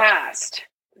not passed,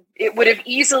 it would have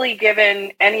easily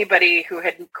given anybody who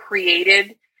had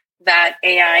created that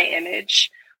AI image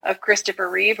of Christopher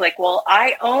Reeve. Like, well,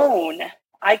 I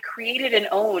created and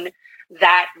own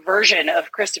that version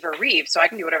of Christopher Reeve, so I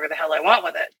can do whatever the hell I want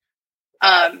with it.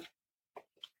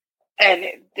 And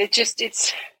it's just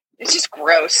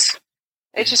gross.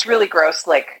 It's just really gross.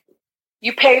 Like,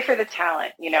 you pay for the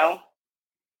talent, you know?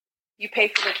 You pay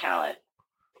for the talent.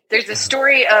 There's a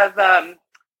story of a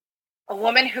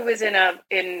woman who was at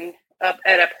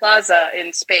a plaza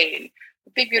in Spain,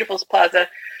 a big, beautiful plaza.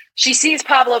 She sees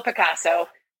Pablo Picasso.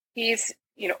 He's,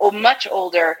 much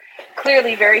older,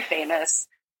 clearly very famous.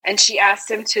 And she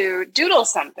asked him to doodle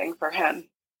something for him.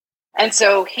 And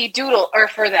so he doodles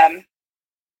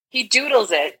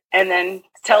it and then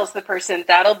tells the person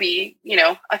that'll be,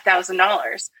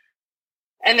 $1,000.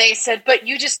 And they said, but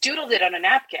you just doodled it on a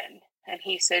napkin. And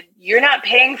he said, you're not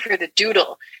paying for the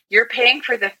doodle. You're paying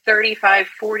for the 35,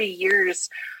 40 years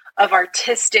of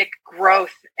artistic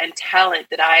growth and talent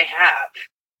that I have.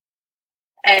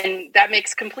 And that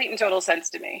makes complete and total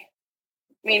sense to me.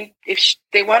 I mean, if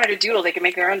they wanted to doodle, they could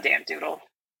make their own damn doodle.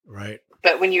 Right.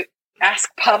 But when you ask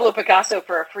Pablo Picasso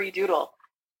for a free doodle,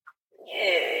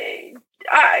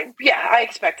 I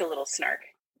expect a little snark.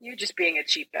 You just being a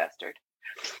cheap bastard.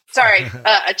 Sorry,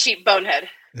 a cheap bonehead.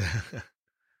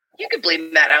 You could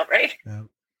bleep that out, right? Yeah.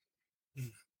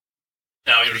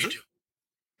 No, you need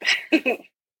to.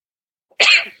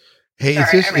 Hey,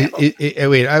 Sorry,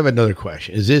 wait, I have another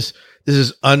question. This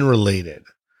is unrelated.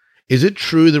 Is it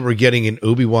true that we're getting an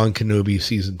Obi-Wan Kenobi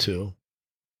season 2?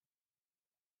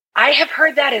 I have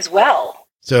heard that as well.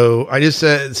 So I just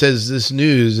said, it says this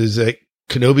news is that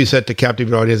Kenobi set to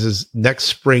captivate audiences next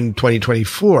spring,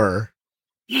 2024.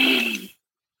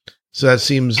 So that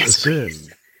seems soon.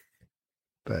 Please.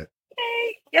 But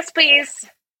Yay. Yes, please.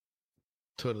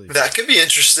 totally. That could be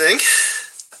interesting.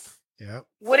 Yeah.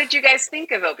 What did you guys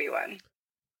think of Obi-Wan?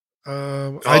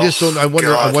 I just don't. I wonder.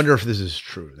 God. I wonder if this is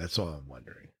true. That's all I'm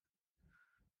wondering.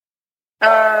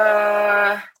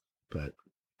 But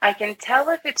I can tell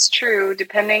if it's true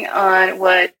depending on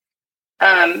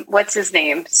what's his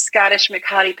name? Scottish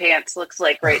McHottie Pants looks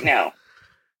like right now.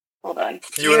 Hold on.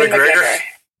 Ewan McGregor.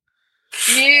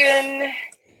 Ewan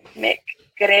McGregor.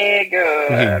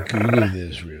 we can Google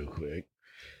this real quick,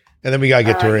 and then we gotta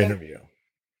get to our interview.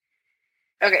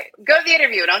 Okay, go to the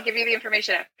interview, and I'll give you the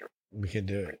information after. We can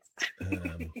do it.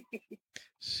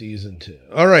 Season 2.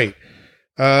 All right.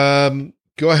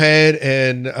 Go ahead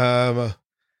and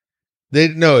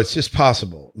it's just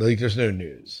possible. Like, there's no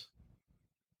news.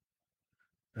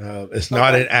 It's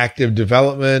not in active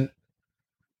development.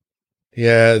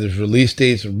 Yeah, there's release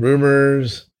dates and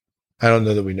rumors. I don't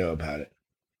know that we know about it.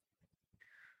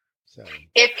 So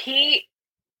If he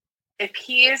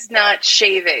is not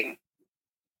shaving,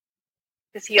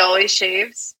 because he always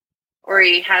shaves, or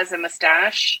he has a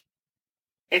mustache,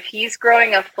 if he's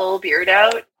growing a full beard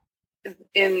out,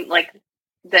 then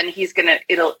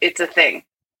it's a thing.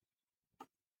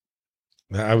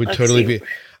 I would Let's totally see. be.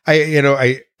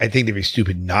 I think they'd be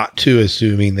stupid not to,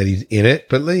 assuming that he's in it.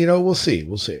 But we'll see.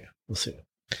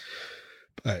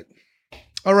 But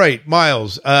all right,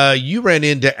 Miles, you ran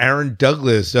into Aaron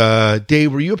Douglas.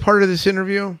 Dave, were you a part of this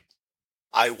interview?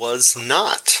 I was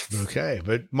not. Okay,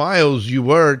 but Miles, you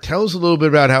were. Tell us a little bit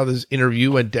about how this interview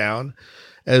went down.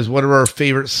 As one of our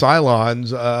favorite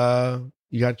Cylons,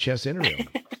 you got a chance to interview him.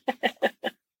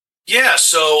 Yeah,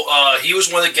 so he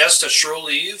was one of the guests at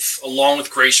Shoreleave, along with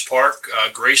Grace Park.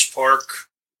 Grace Park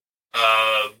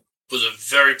was a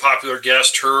very popular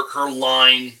guest. Her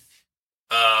line,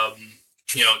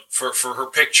 for her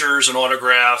pictures and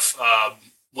autograph,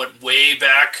 went way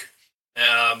back.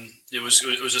 It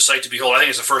was a sight to behold. I think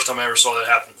it's the first time I ever saw that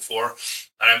happen before.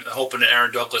 I'm hoping that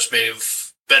Aaron Douglas may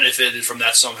have benefited from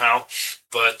that somehow.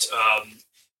 But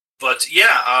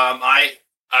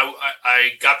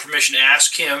I got permission to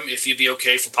ask him if he'd be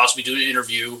okay for possibly doing an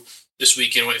interview this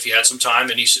weekend if he had some time,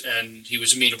 and he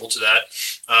was amenable to that.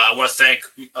 I want to thank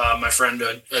my friend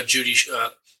Judy.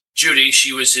 Judy,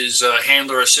 she was his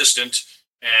handler assistant,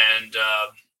 and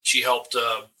she helped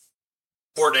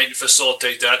coordinate and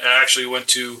facilitate that. I actually went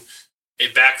to a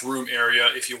back room area.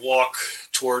 If you walk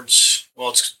towards,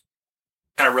 it's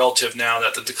kind of relative now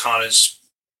that the con is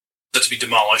set to be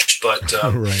demolished, but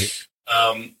Right.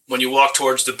 When you walk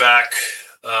towards the back,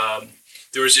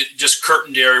 there was just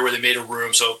curtained area where they made a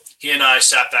room. So he and I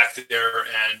sat back there,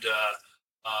 and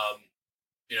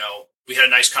we had a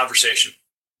nice conversation.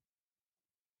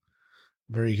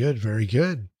 Very good. Very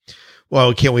good. Well,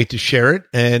 we can't wait to share it,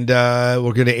 and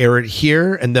we're going to air it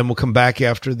here, and then we'll come back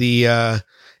after the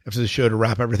show to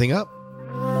wrap everything up.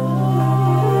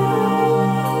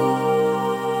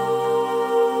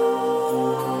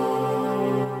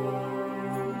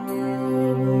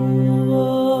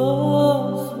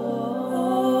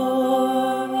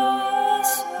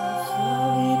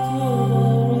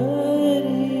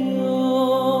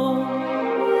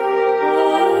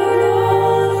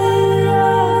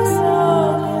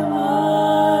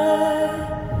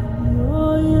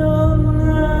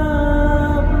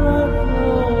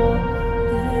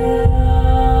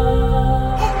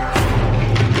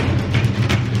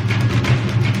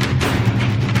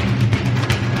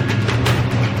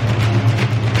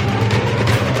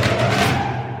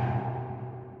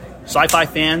 Sci-fi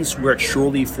fans, we're at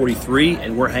Shoreleave 43,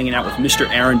 and we're hanging out with Mr.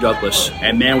 Aaron Douglas,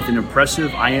 a man with an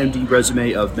impressive IMDb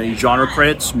resume of many genre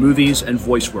credits, movies, and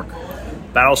voice work.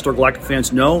 Battlestar Galactica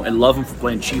fans know and love him for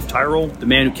playing Chief Tyrell, the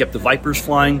man who kept the Vipers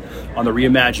flying on the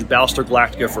reimagined Battlestar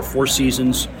Galactica for 4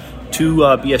 seasons, 2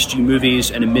 BSG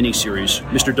movies, and a miniseries.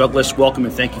 Mr. Douglas, welcome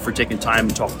and thank you for taking time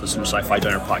to talk with us on the SciFi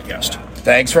Diner Podcast.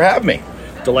 Thanks for having me.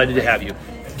 Delighted to have you.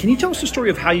 Can you tell us the story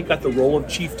of how you got the role of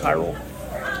Chief Tyrell?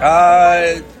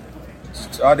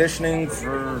 Auditioning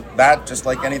for that, just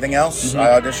like anything else.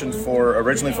 I auditioned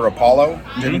originally for Apollo,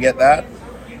 didn't get that.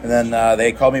 And then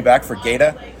they called me back for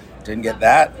Gata, didn't get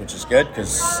that, which is good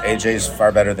because AJ's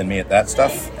far better than me at that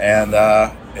stuff. And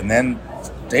then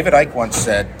David Icke once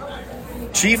said,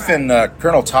 Chief and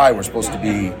Colonel Ty were supposed to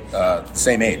be the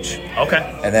same age.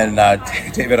 Okay. And then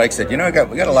David Icke said, we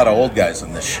got a lot of old guys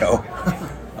on this show.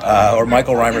 Or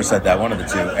Michael Reimer said that, one of the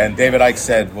two. And David Icke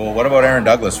said, well, what about Aaron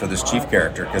Douglas for this Chief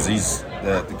character? Because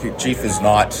the Chief is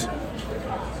not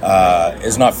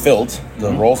filled.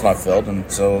 The role's not filled.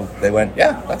 And so they went,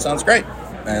 yeah, that sounds great.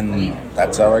 And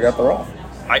that's how I got the role.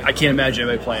 I can't imagine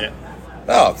anybody playing it.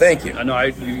 Oh, thank you. I know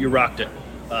you rocked it.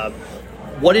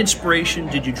 What inspiration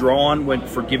did you draw on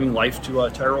for giving life to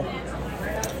Tyrell?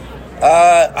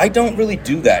 I don't really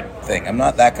do that thing. I'm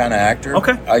not that kind of actor.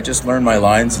 Okay. I just learn my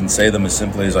lines and say them as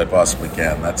simply as I possibly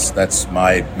can. That's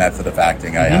my method of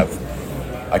acting.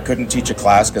 I couldn't teach a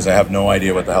class because I have no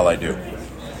idea what the hell I do.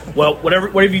 Well,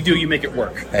 whatever you do, you make it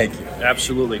work. Thank you.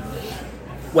 Absolutely.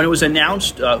 When it was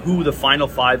announced who the final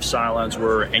 5 Cylons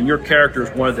were, and your character is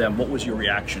one of them, what was your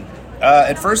reaction?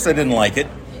 At first, I didn't like it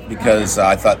because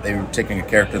I thought they were taking a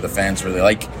character the fans really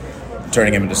like,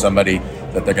 turning him into somebody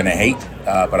that they're going to hate.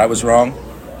 But I was wrong,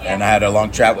 and I had a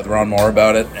long chat with Ron Moore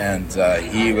about it, and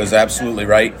he was absolutely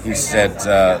right. He said,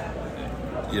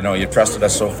 you've trusted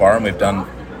us so far, and we've done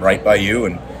right by you,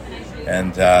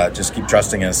 and just keep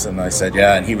trusting us. And I said,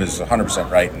 yeah, and he was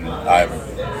 100% right, and I'm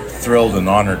thrilled and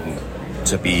honored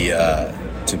to be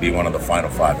one of the final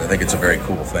 5. I think it's a very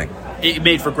cool thing. It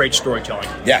made for great storytelling.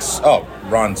 Yes. Oh,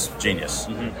 Ron's genius.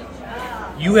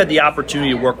 You had the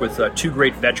opportunity to work with 2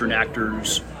 great veteran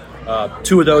actors,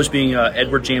 2 of those being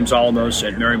Edward James Olmos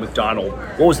and Mary McDonnell.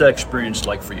 What was that experience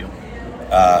like for you?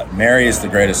 Mary is the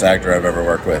greatest actor I've ever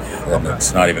worked with, and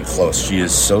it's not even close. She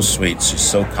is so sweet. She's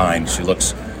so kind. She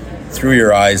looks through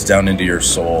your eyes down into your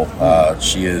soul.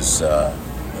 She's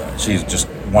just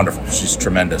wonderful. She's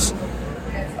tremendous.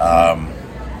 I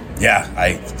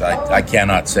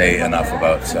cannot say enough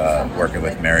about working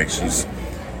with Mary. She's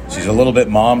a little bit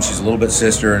mom, she's a little bit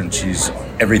sister, and she's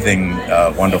everything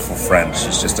wonderful friend.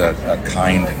 She's just a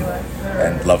kind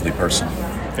and lovely person.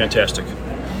 Fantastic.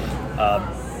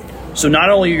 So not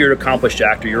only are you an accomplished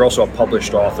actor, you're also a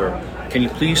published author. Can you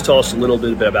please tell us a little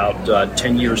bit about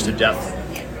 10 Years to Death?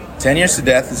 10 Years to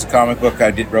Death is a comic book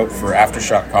I wrote for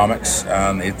Aftershock Comics.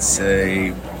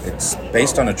 It's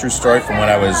based on a true story from when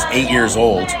I was 8 years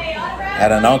old. I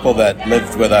had an uncle that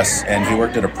lived with us, and he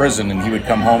worked at a prison, and he would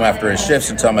come home after his shifts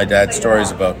and tell my dad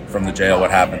stories from the jail, what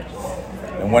happened.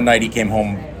 And one night he came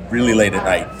home really late at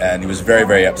night, and he was very,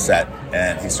 very upset,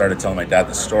 and he started telling my dad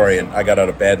the story, and I got out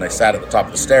of bed, and I sat at the top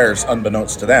of the stairs,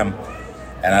 unbeknownst to them,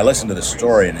 and I listened to the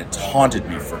story, and it haunted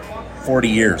me for 40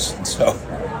 years. And so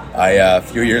a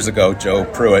few years ago, Joe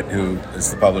Pruitt, who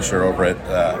is the publisher over at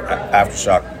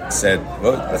Aftershock, said,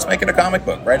 well, let's make it a comic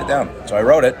book, write it down. So I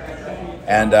wrote it,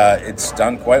 and it's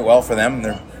done quite well for them.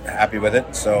 They're happy with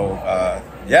it. So, I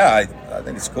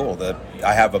think it's cool.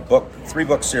 I have a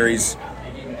 3-book series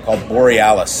called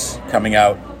Borealis coming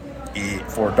out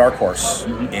for Dark Horse.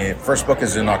 First book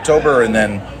is in October, and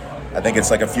then I think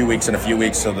it's like a few weeks,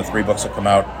 so the 3 books will come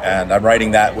out. And I'm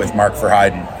writing that with Mark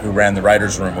Verheiden, who ran the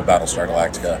writer's room of Battlestar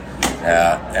Galactica,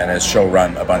 and has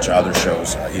showrun a bunch of other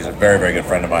shows. He's a very, very good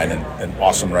friend of mine and an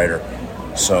awesome writer.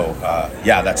 So,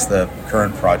 that's the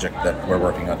current project that we're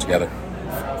working on together.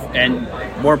 And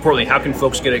more importantly, how can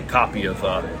folks get a copy of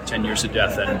 10 Years to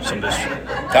Death and some of this?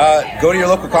 Go to your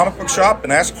local comic book shop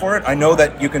and ask for it. I know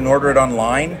that you can order it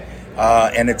online,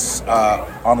 and it's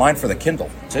online for the Kindle,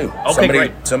 too. Okay,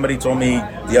 great. Somebody told me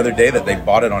the other day that they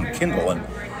bought it on Kindle,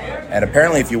 and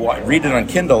apparently if you read it on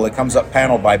Kindle, it comes up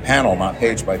panel by panel, not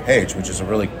page by page, which is a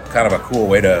really kind of a cool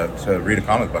way to read a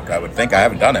comic book, I would think. I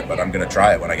haven't done it, but I'm going to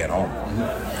try it when I get home.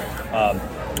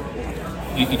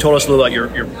 You told us a little about your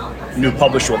new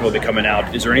publisher will be coming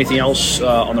out. Is there anything else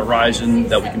on the horizon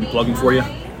that we can be plugging for you?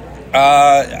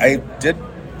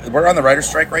 We're on the writer's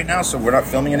strike right now, so we're not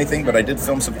filming anything, but I did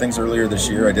film some things earlier this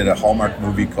year. I did a Hallmark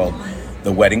movie called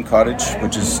The Wedding Cottage,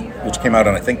 which came out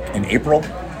I think in April.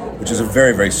 which is a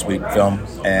very, very sweet film.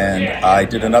 And I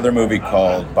did another movie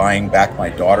called Buying Back My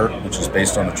Daughter, which is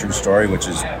based on a true story, which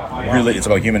is really, it's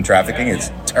about human trafficking. It's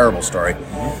a terrible story.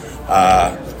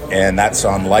 And that's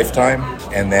on Lifetime.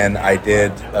 And then I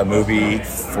did a movie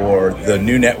for the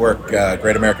new network,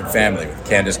 Great American Family, with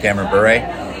Candace Cameron Bure.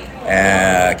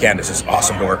 Candace is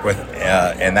awesome to work with.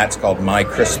 And that's called My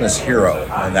Christmas Hero.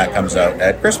 And that comes out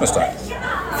at Christmas time.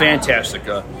 Fantastic.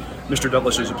 Mr.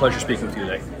 Douglas, it was a pleasure speaking with you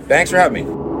today. Thanks for having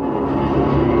me.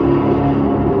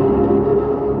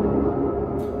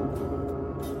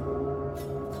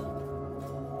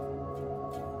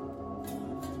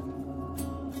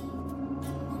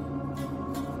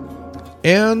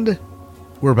 And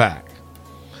we're back.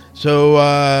 So,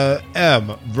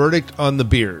 M, verdict on the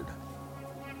beard.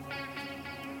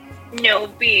 No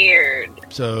beard.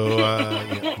 So,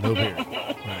 yeah, no beard.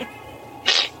 Right.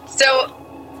 So,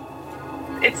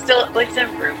 it's a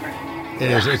rumor. It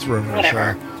is. It's rumors.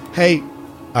 Whatever. Hey,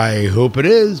 I hope it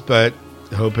is, but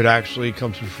I hope it actually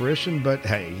comes to fruition. But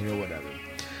hey, whatever.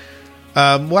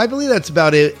 Well, I believe that's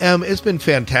about it. It's been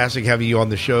fantastic having you on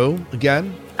the show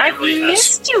again. I've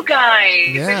missed you guys.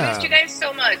 Yeah. I missed you guys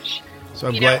so much. So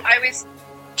I'm glad. I was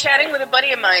chatting with a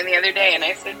buddy of mine the other day, and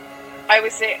I said,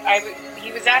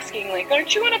 he was asking, like,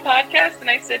 aren't you on a podcast?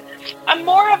 And I said, I'm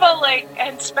more of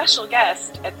a special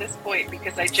guest at this point,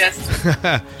 because I just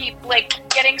keep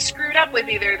getting screwed up with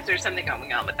either if there's something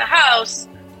going on with the house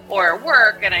or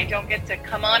work, and I don't get to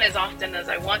come on as often as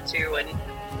I want to. And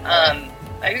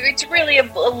it's really a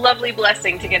lovely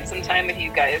blessing to get some time with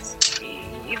you guys.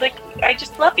 I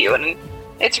just love you, and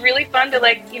it's really fun to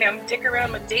dick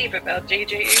around with Dave about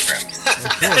J.J. Abrams.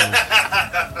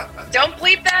 Don't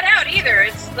bleep that out either.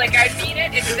 It's I mean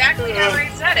it exactly how I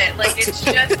said it.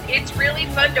 It's really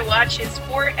fun to watch his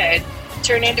forehead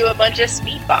turn into a bunch of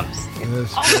speed bumps.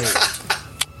 It's awesome.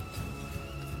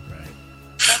 Right.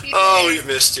 Oh, we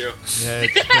missed you. Yeah,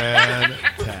 it's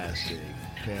fantastic.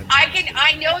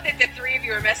 I know that the three of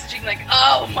you are messaging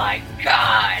oh my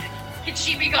God. Can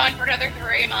she be gone for another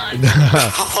 3 months?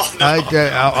 Oh, no.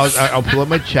 I'll pull up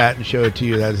my chat and show it to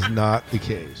you. That is not the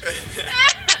case.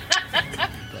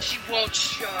 She won't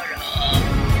shut up.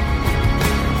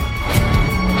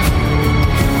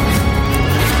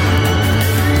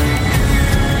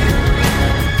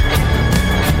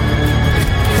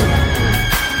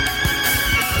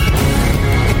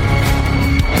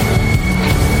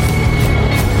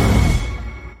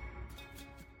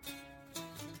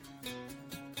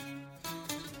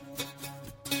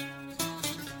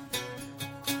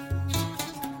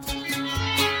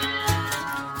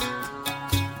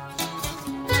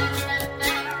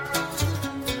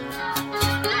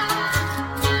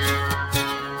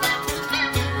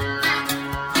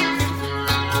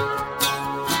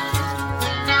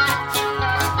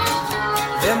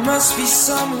 There must be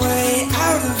some way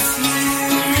out of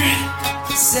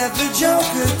here, said the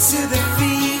Joker to the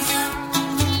thief.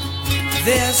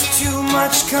 There's too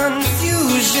much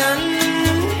confusion,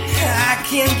 I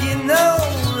can't get no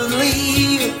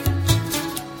relief.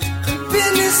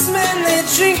 Businessmen, they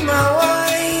drink my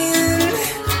wine,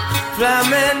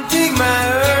 flymen dig my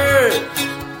earth.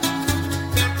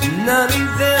 None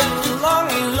of them along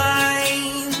the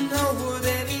line know what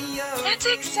any of. That's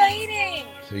exciting.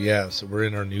 So yeah, so we're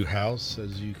in our new house,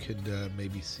 as you could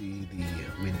maybe see the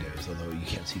windows, although you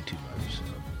can't see too much. So.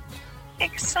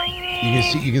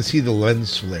 Exciting. You can see the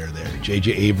lens flare there.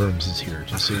 J.J. Abrams is here,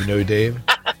 just so you know, Dave.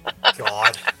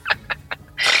 God.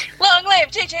 Long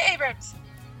live J.J. Abrams.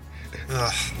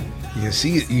 You can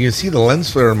see the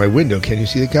lens flare on my window. Can you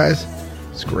see it, guys?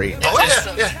 It's great. Oh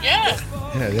Awesome. yeah.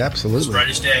 Yeah, absolutely. It's bright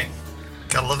as day.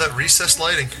 Gotta love that recessed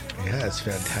lighting. Yeah, it's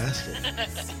fantastic.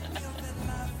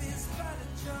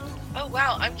 Oh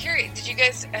wow, I'm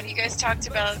curious. Have you guys talked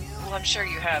about? Well, I'm sure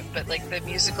you have, but the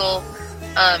musical,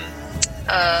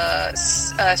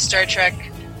 Star Trek,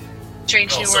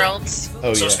 Strange New Worlds.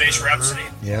 Oh So yeah. Space Rhapsody.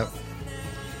 Yeah.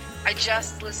 I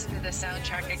just listened to the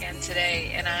soundtrack again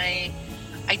today, and I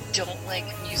don't like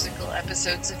musical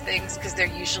episodes of things because they're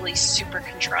usually super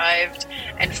contrived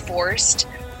and forced.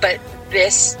 But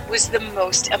this was the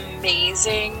most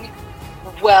amazing,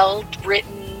 well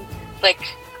written,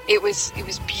 it was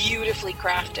beautifully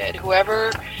crafted.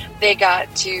 Whoever they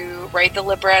got to write the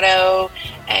libretto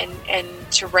and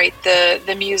to write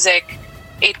the music,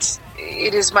 it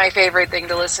is my favorite thing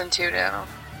to listen to now.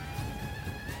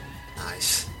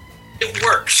 Nice. It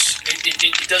works.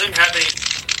 It doesn't have any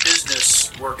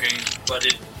business working, but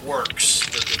it works.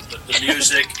 The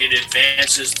music, it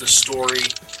advances the story.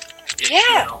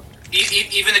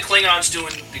 Even the Klingons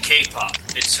doing the K-pop.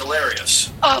 It's hilarious.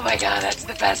 Oh my god, that's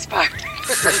the best part.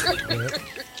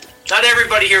 Not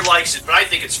everybody here likes it, but I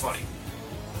think it's funny.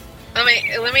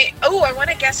 Let me. Oh, I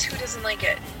want to guess who doesn't like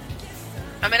it.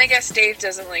 I'm gonna guess Dave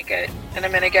doesn't like it, and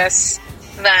I'm gonna guess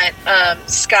that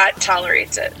Scott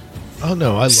tolerates it. Oh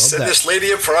no, I love Send that. this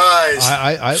lady a prize.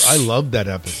 I loved that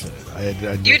episode. I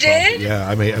had You did? Yeah,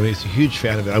 I mean, it's a huge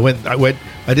fan of it.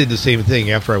 I did the same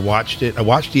thing after I watched it. I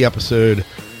watched the episode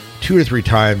 2 or 3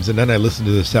 times, and then I listened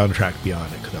to the soundtrack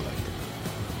beyond it because I liked it.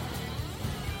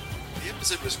 The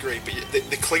episode was great, but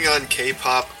the Klingon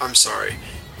K-pop, I'm sorry.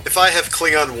 If I have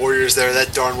Klingon warriors there,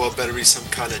 that darn well better be some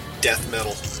kind of death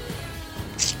metal.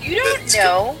 You don't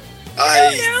know.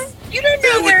 You don't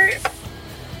know their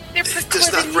proclivities. It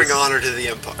does not bring honor to the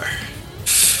Empire.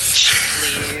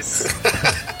 Please.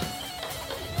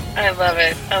 I love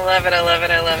it.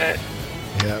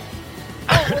 Yeah.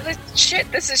 Oh, well,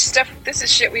 this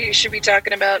is shit we should be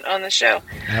talking about on the show.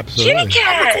 Absolutely. Kitty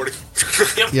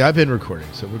cat. Yeah, I've been recording,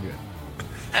 so we're good.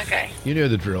 Okay. You know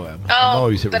the drill, Em. Oh, I'm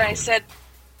always but I said...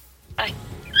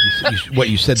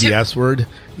 You said the S word?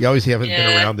 You always haven't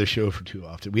been around the show for too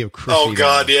often. We have Chrissy. Oh,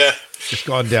 God, now. yeah. It's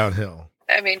gone downhill.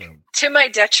 I mean, to my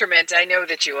detriment, I know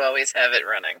that you always have it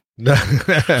running.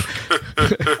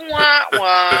 Wah,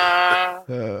 wah.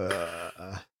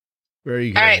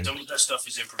 Very good. All right. Some of that stuff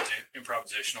is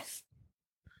improvisational.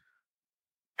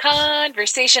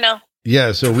 Conversational.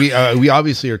 Yeah, so we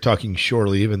obviously are talking Shore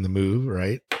Leave and the move,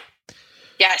 right?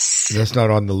 Yes. That's not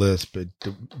on the list, but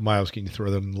Miles, can you throw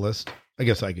them on the list? I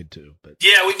guess I could too, but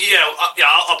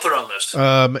I'll put it on the list.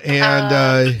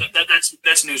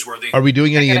 That's newsworthy. Are we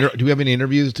doing any? Do we have any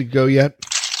interviews to go yet?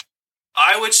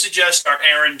 I would suggest our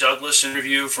Aaron Douglas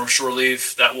interview from Shore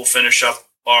Leave. That will finish up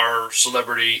our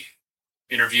celebrity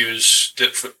interviews,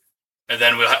 and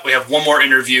then we have one more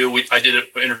interview. I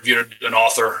interviewed an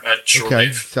author at Shore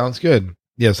Leave. Sounds good.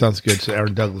 Yeah, sounds good. So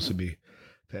Aaron Douglas would be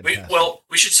fantastic.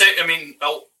 We should say. I mean,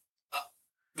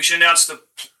 we should announce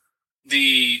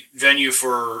the venue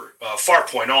for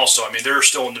Farpoint also. I mean, they're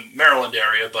still in the Maryland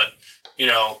area, but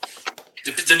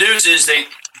the news is they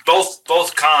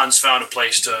both cons found a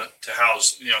place to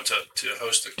house, to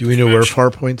host the. Do we know where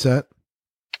Farpoint's at?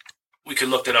 We could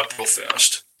look that up real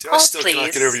fast. I still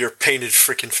cannot get over your painted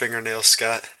freaking fingernails,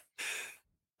 Scott.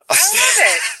 I love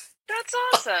it. That's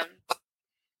awesome.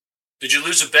 Did you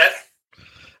lose a bet?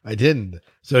 I didn't.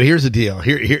 So here's the deal.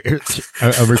 Here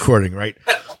I'm recording, right?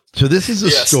 So this is a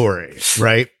story,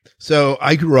 right? So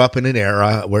I grew up in an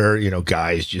era where,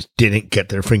 guys just didn't get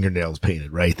their fingernails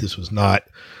painted, right? This was not,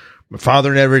 my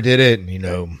father never did it.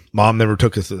 And, mom never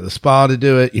took us to the spa to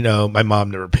do it. My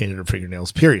mom never painted her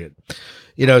fingernails, period.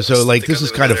 So like, this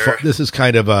is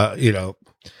kind of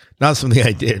not something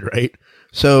I did, right?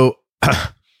 So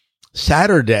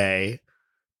Saturday,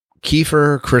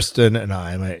 Kiefer, Kristen, and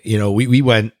I, we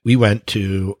went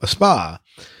to a spa,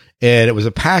 and it was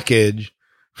a package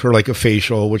for like a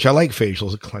facial, which I like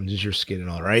facials. It cleanses your skin and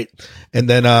all, right? And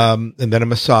then a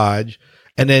massage.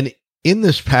 And then in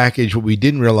this package, what we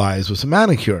didn't realize was a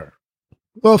manicure.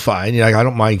 Well, fine. I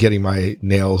don't mind getting my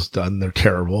nails done. They're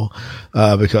terrible,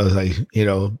 because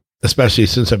especially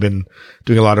since I've been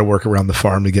doing a lot of work around the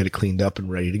farm to get it cleaned up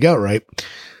and ready to go. Right.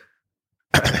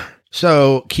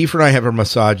 So Kiefer and I have our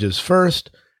massages first.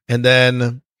 And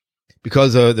then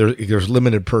because there's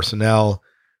limited personnel,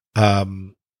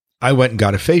 I went and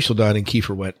got a facial done, and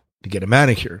Kiefer went to get a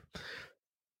manicure.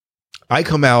 I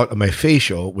come out of my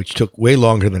facial, which took way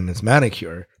longer than his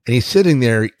manicure, and he's sitting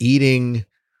there eating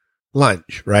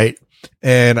lunch, right?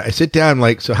 And I sit down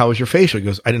like, so how was your facial? He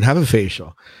goes, I didn't have a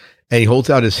facial. And he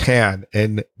holds out his hand,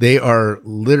 and they are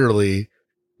literally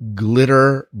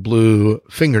glitter blue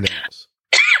fingernails.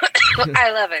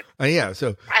 I love it. Yeah.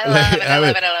 So I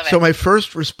love it. So my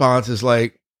first response is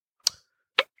like,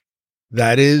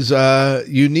 that is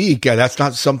unique. That's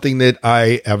not something that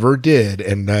I ever did.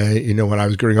 And, when I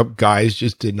was growing up, guys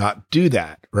just did not do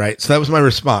that. Right. So that was my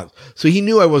response. So he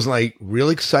knew I wasn't like real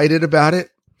excited about it.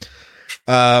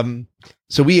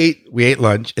 So we ate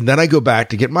lunch, and then I go back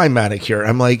to get my manicure.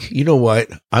 I'm like, you know what?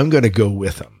 I'm going to go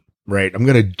with him. Right. I'm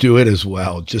going to do it as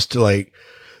well. Just to like,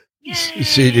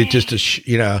 see it, just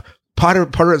to, part of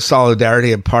it's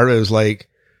solidarity, and part of it is like,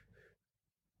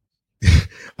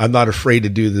 I'm not afraid to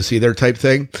do this either type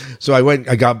thing. So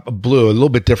I got a little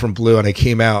bit different blue, and I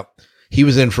came out. He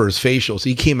was in for his facial, so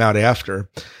he came out after,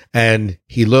 and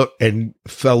he looked and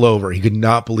fell over. He could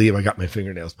not believe I got my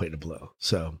fingernails painted blue.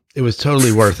 So it was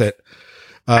totally worth it.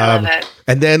 I love it.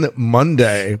 And then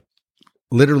Monday,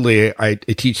 literally, I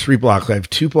teach 3 blocks. I have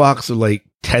 2 blocks of like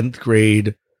 10th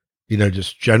grade,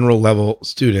 just general level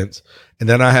students. And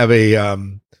then I have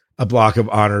a block of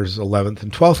honors 11th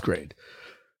and 12th grade.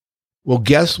 Well,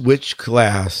 guess which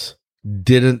class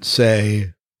didn't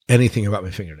say anything about my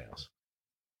fingernails.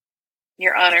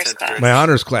 Your honors class. My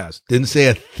honors class didn't say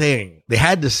a thing. They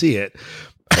had to see it.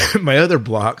 My other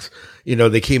blocks,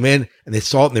 they came in and they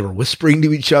saw it and they were whispering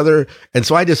to each other. And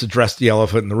so I just addressed the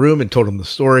elephant in the room and told them the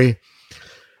story.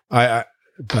 But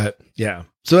yeah.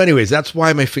 So anyways, that's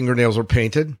why my fingernails are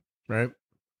painted, right?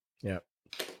 Yeah.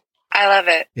 I love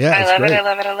it. Yeah. I love great. it. I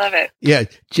love it. I love it. Yeah.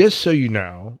 Just so you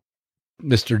know,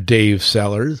 Mr. Dave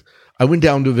Sellers, I went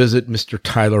down to visit Mr.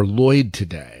 Tyler Lloyd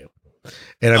today,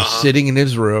 and I'm sitting in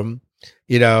his room,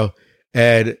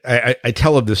 and I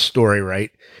tell him this story,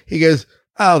 right? He goes,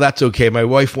 "Oh, that's okay. My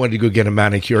wife wanted to go get a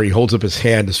manicure." He holds up his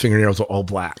hand. His fingernails are all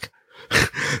black.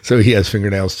 So he has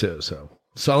fingernails too. So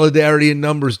solidarity in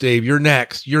numbers, Dave. You're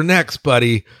next. You're next,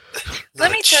 buddy.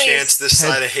 Let me tell you. Chance this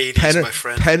side of Hades, my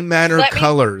friend. Penn Manor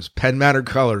colors. Penn Manor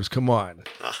colors. Come on.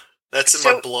 That's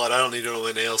in my blood. I don't need to know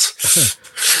my nails.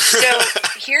 So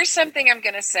here's something I'm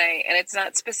going to say, and it's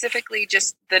not specifically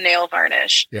just the nail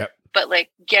varnish. Yep. But like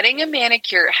getting a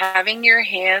manicure, having your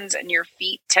hands and your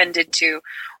feet tended to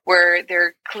where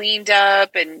they're cleaned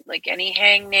up and like any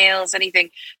hangnails, anything,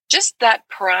 just that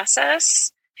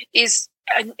process is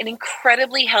an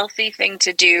incredibly healthy thing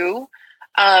to do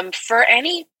for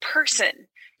any person.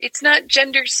 It's not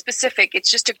gender specific. It's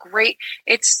just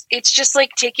it's just like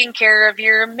taking care of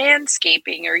your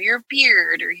manscaping or your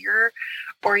beard or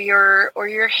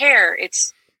your hair.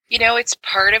 It's, it's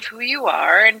part of who you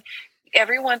are. And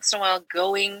every once in a while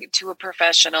going to a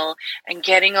professional and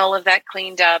getting all of that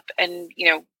cleaned up and,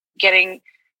 getting,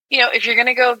 if you're going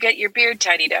to go get your beard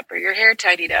tidied up or your hair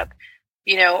tidied up,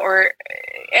 or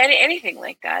anything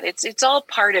like that, it's all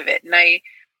part of it. And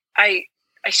I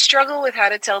struggle with how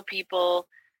to tell people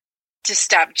to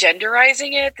stop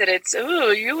genderizing it, that it's,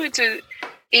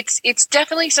 it's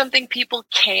definitely something people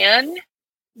can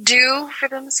do for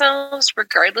themselves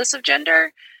regardless of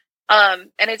gender.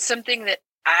 And it's something that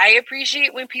I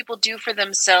appreciate when people do for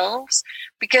themselves,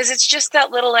 because it's just that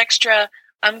little extra,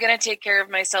 I'm going to take care of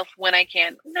myself when I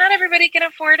can. Not everybody can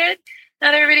afford it.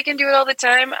 Not everybody can do it all the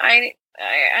time. I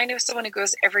know someone who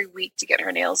goes every week to get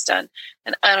her nails done,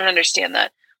 and I don't understand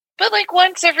that. But like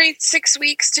once every 6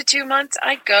 weeks to 2 months,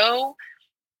 I go.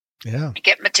 Yeah.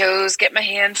 Get my toes, get my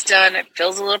hands done. It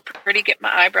feels a little pretty. Get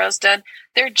my eyebrows done.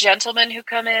 There are gentlemen who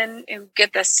come in who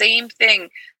get the same thing,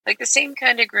 like the same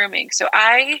kind of grooming. So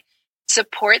I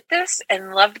support this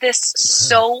and love this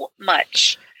so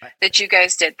much that you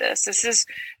guys did this. This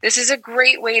is a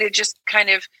great way to just kind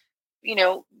of,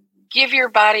 give your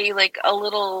body like a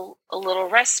little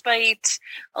respite,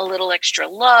 a little extra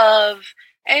love,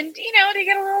 and to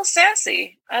get a little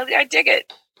sassy. I dig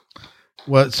it.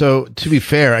 Well, so to be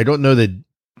fair, I don't know that.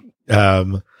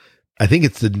 I think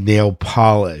it's the nail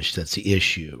polish that's the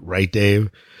issue, right, Dave?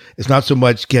 It's not so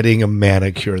much getting a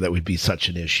manicure that would be such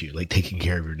an issue, like taking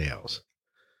care of your nails.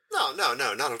 No, not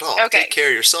at all. Okay. Take care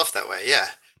of yourself that way. Yeah.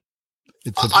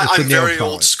 I'm very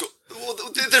old school. Well,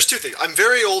 there's two things. I'm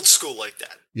very old school like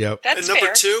that. Yep. That's and number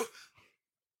fair. two,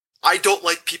 I don't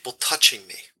like people touching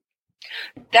me.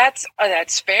 That's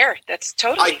fair. That's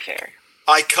totally fair.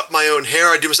 I cut my own hair.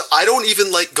 I don't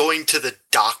even like going to the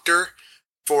doctor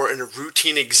for a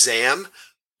routine exam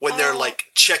when they're like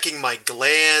checking my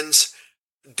glands,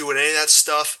 doing any of that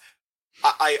stuff.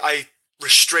 I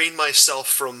restrain myself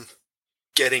from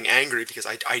getting angry because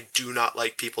I do not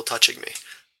like people touching me.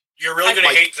 You're really going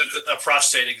to hate the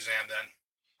prostate exam then.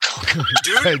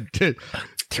 Dude,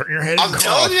 turn your head. I'm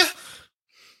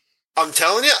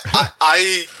telling you,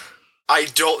 I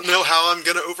don't know how I'm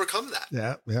going to overcome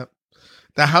that. Yeah.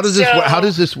 Now, how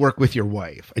does this work with your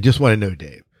wife? I just want to know,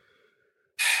 Dave.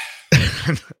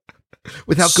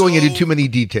 Without going into too many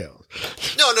details.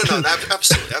 No,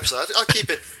 absolutely. I'll keep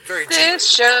it very general. This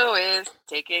show is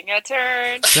taking a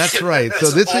turn. That's right.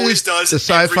 So this is the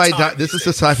SciFi. This is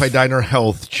the SciFi Diner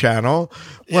Health Channel.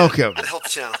 Yeah, welcome. Health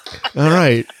Channel. All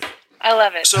right. I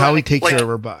love it. So, how we take care of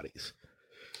our bodies.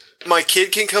 My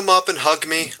kid can come up and hug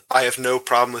me. I have no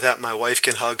problem with that. My wife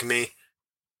can hug me.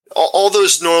 All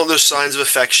those signs of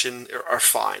affection are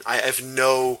fine. I have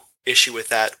no issue with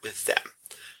that with them.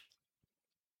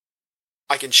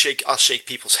 I'll shake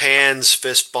people's hands,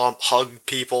 fist bump, hug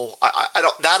people.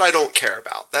 I don't care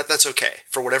about. That's okay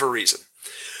for whatever reason.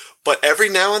 But every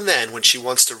now and then when she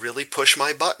wants to really push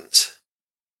my buttons,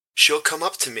 she'll come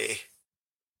up to me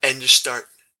and just start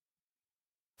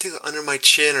under my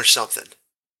chin or something.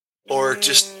 Or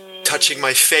just touching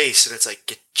my face, and it's like,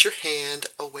 get your hand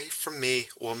away from me,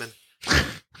 woman.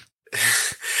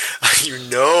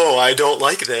 I don't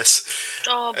like this.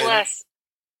 Oh, bless.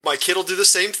 And my kid will do the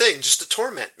same thing just to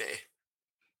torment me.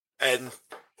 And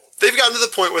they've gotten to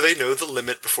the point where they know the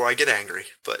limit before I get angry,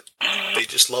 but they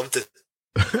just love to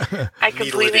I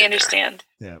completely understand.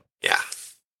 Yeah. Yeah.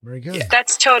 Very good. Yeah.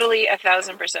 That's totally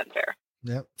 1,000% fair.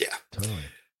 Yep. Yeah. Totally.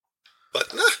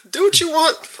 But do what you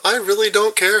want. I really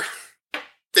don't care.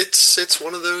 It's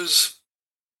one of those.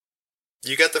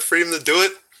 You got the freedom to do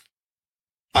it.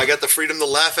 I got the freedom to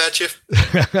laugh at you.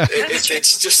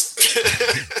 It's just,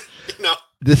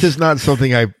 This is not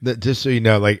something just so you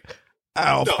know, like,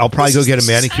 I'll probably go get a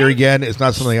manicure again. It's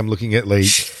not something I'm looking at like,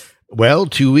 well,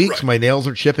 2 weeks, my nails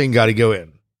are chipping, got to go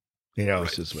in.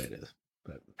 It's just the way it is.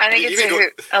 But I think it's a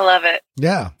hoot. I love it.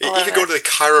 Yeah. Even go to the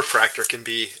chiropractor can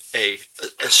be a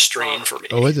strain for me.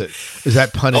 Oh, is it? Is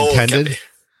that pun intended?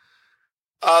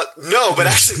 No, but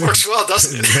actually works well,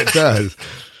 doesn't it? It does.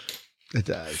 It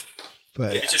does.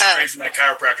 But it's a strain for my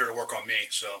chiropractor to work on me.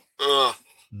 So.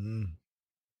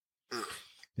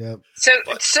 Yep. So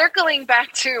circling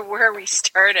back to where we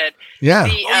started. Yeah.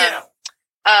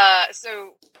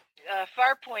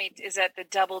 Farpoint is at the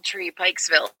Doubletree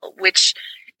Pikesville, which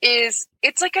it's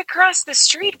like across the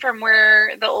street from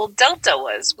where the old Delta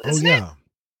was, isn't it?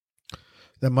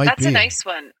 That might That's be. a nice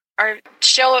one. Our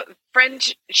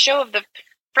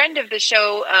friend of the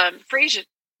show, Frazier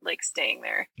likes staying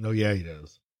there. Oh yeah, he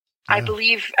does. Yeah. I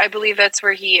believe that's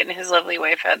where he and his lovely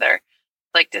wife Heather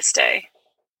like to stay.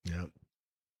 Yep.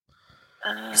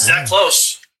 It's that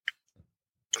close.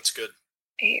 That's good.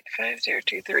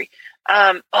 85023.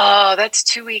 That's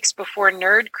 2 weeks before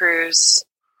Nerd Cruise.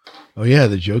 Oh yeah,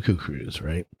 the Joku cruise,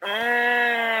 right?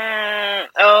 I'm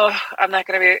not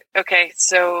gonna be okay.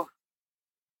 So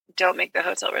don't make the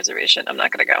hotel reservation. I'm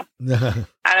not gonna go.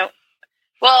 I don't.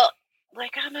 Well,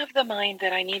 like I'm of the mind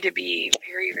that I need to be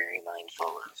very, very mindful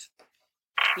of.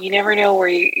 You never know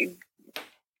where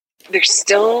there's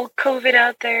still COVID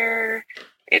out there.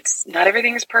 It's not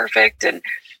everything is perfect, and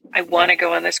I want to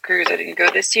go on this cruise. I didn't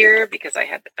go this year because I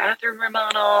had the bathroom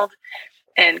remodeled,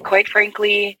 and quite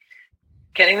frankly,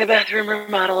 getting the bathroom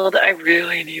remodeled, I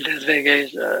really need this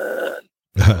vacation.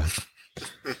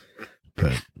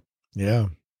 But yeah,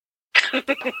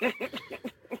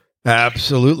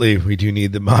 absolutely, we do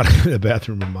need the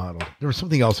bathroom remodeled. There was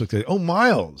something else. Oh,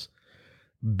 Miles,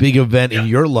 big event in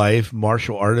your life,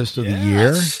 martial artist of the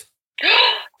year.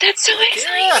 That's so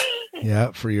exciting!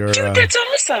 Yeah, for your. Dude, that's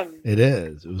awesome. It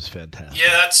is. It was fantastic.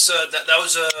 Yeah, that's that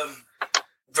was a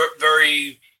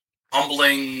very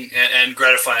humbling and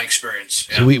gratifying experience.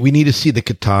 Yeah. So we need to see the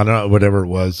katana or whatever it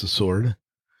was, the sword.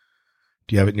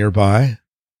 Do you have it nearby?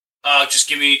 Just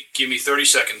give me 30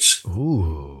 seconds.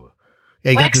 Ooh.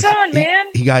 Yeah, wax on,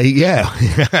 man. He got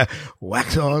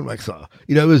wax on, wax off.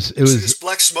 It was See this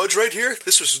black smudge right here?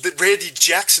 This was the Randy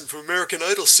Jackson from American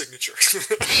Idol signature.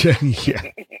 Yeah.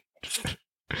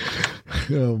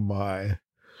 Oh my.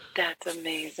 That's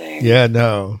amazing. Yeah,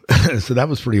 no. So that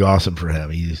was pretty awesome for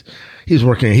him. He's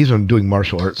been doing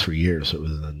martial arts for years, so it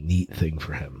was a neat thing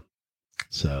for him.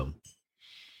 So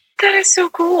that is so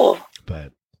cool.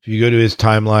 But if you go to his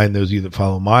timeline, those of you that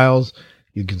follow Miles,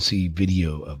 you can see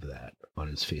video of that on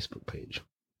his Facebook page.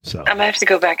 So I'm gonna have to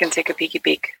go back and take a peeky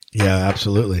peek. Yeah,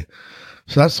 absolutely.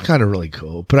 So that's kind of really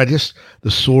cool. But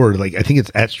the sword, like I think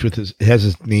it's etched with it has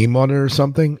his name on it or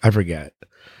something. I forget.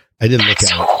 I didn't look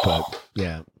at it, but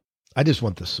yeah. I just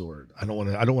want the sword. I don't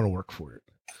want to work for it.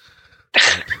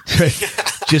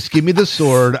 Just give me the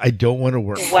sword. I don't want to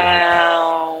work for it.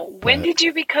 Wow. When did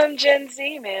you become Gen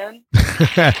Z, man?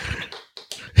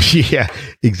 Yeah,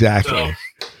 exactly.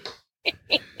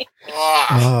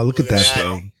 Oh, look at that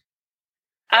thing.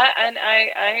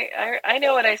 I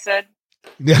know what I said.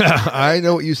 Yeah, I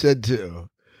know what you said too.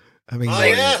 I mean, look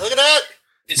at that.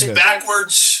 It's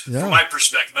backwards from my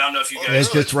perspective. I don't know if you guys.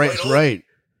 It's just right. It's right.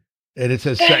 And it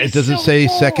says it doesn't say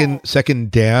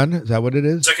second Dan. Is that what it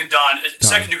is? Second Dan.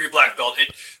 Second degree black belt.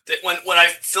 When I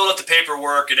filled out the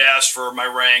paperwork, it asked for my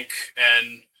rank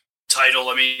and title.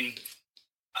 I mean,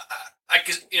 I've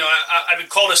been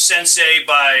called a sensei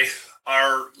by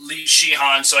our lead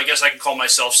Shihan, so I guess I can call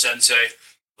myself sensei.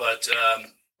 But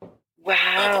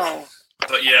wow.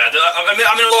 But yeah, I'm in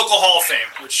a local Hall of Fame,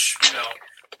 which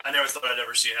I never thought I'd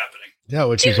ever see happening. Yeah,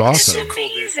 which is awesome. That's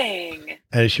amazing.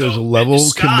 And it shows a level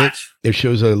It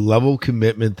shows a level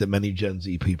commitment that many Gen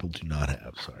Z people do not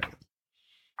have. Sorry,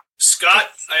 Scott.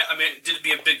 I mean, did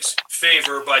me a big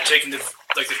favor by taking the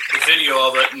video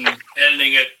of it and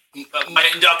editing it. My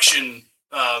induction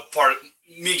part,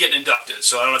 me getting inducted.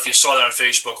 So I don't know if you saw that on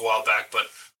Facebook a while back, but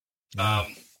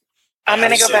I'm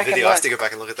going to go back and look. I have to go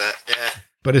back and look at that. Yeah,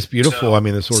 but it's beautiful. So, I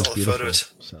mean, the sword's beautiful.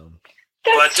 Photos. So.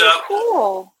 That's so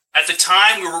cool. At the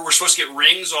time, we were supposed to get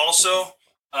rings also.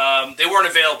 They weren't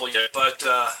available yet, but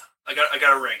I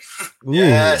got a ring. Ooh,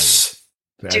 yes.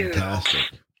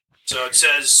 Fantastic. So it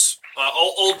says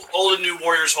old and new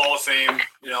Warriors Hall of Fame,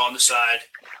 on the side.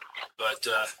 But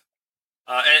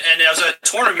and there was a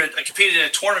tournament. I competed in a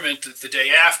tournament the day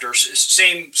after.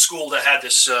 Same school that had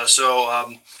this. So I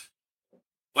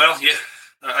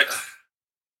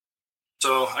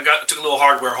took a little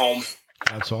hardware home.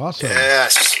 That's awesome.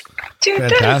 Yes, dude,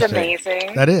 fantastic. that is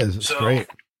amazing. That is. It's great.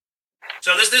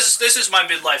 So this is my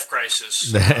midlife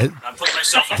crisis. I'm putting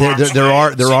myself in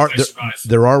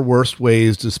there are worse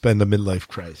ways to spend a midlife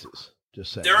crisis.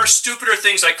 Just saying. There are stupider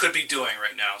things I could be doing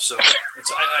right now. So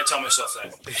I tell myself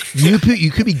that.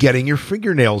 You could be getting your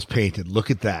fingernails painted.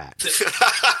 Look at that.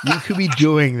 You could be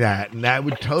doing that, and that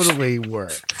would totally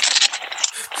work.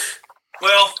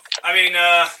 Well, I mean,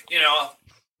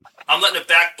 I'm letting a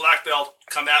black belt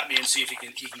come at me and see if he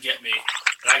can get me.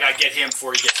 And I got to get him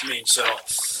before he gets me. So.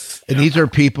 And these are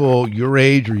people your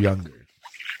age or younger?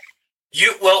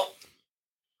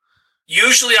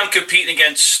 Usually I'm competing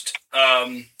against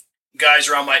guys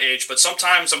around my age, but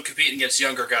sometimes I'm competing against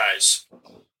younger guys.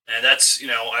 And that's,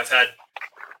 I've had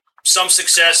some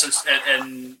success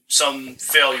and some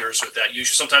failures with that.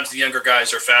 Usually, sometimes the younger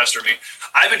guys are faster than me.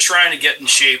 I've been trying to get in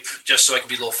shape just so I can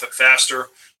be a little faster.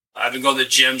 I've been going to the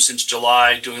gym since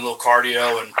July, doing a little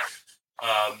cardio and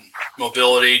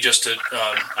mobility. Just to,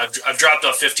 I've dropped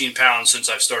off 15 pounds since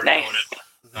I've started doing it.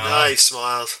 Nice,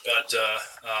 Miles. But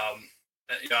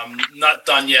I'm not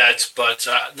done yet. But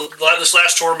this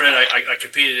last tournament I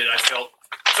competed in, I felt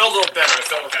a little better. I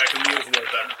felt like I could move a little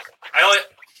better.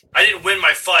 I didn't win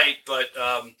my fight, but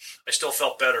I still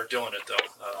felt better doing it,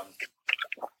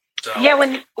 though. Yeah,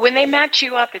 when they match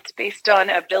you up, it's based on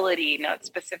ability, not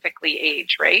specifically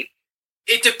age, right?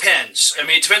 It depends. I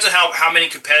mean, it depends on how many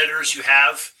competitors you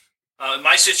have. In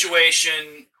my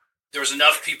situation, there's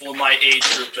enough people in my age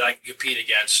group that I can compete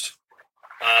against.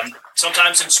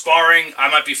 Sometimes in sparring, I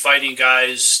might be fighting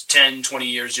guys 10, 20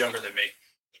 years younger than me.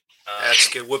 That's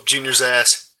good. Whoop Junior's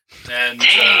ass. And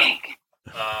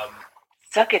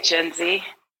suck it, Gen Z.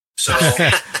 So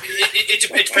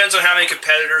it depends on how many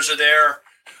competitors are there.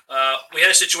 We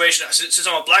had a situation, since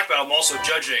I'm a black belt, I'm also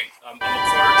judging. I'm a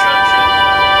corner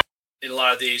judge in a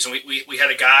lot of these. And we had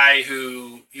a guy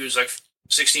he was like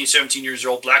 16, 17 years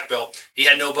old, black belt. He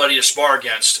had nobody to spar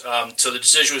against. So the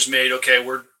decision was made, okay,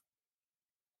 we're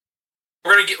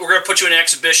gonna put you in an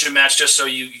exhibition match just so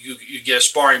you get a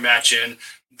sparring match in.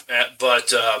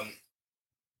 But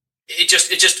it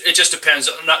just depends.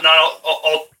 Not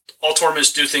all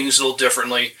tournaments do things a little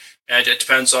differently, and it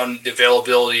depends on the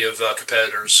availability of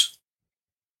competitors.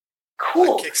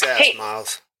 Cool. That kicks ass, hey,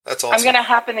 Miles. That's awesome. I'm gonna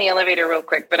hop in the elevator real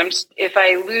quick, but if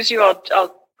I lose you, I'll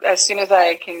as soon as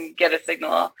I can get a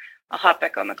signal, I'll hop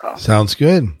back on the call. Sounds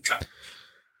good. Okay.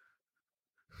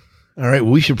 All right.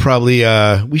 Well, we should probably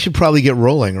get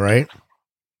rolling, right?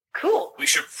 Cool. We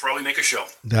should probably make a show.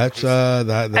 That's I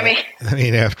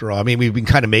mean, after all, we've been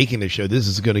kind of making the show. This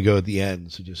is going to go at the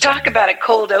end. So just talk about a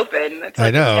cold open. That's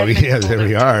I know. Yeah, there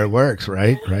we are. It works,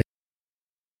 right? Right.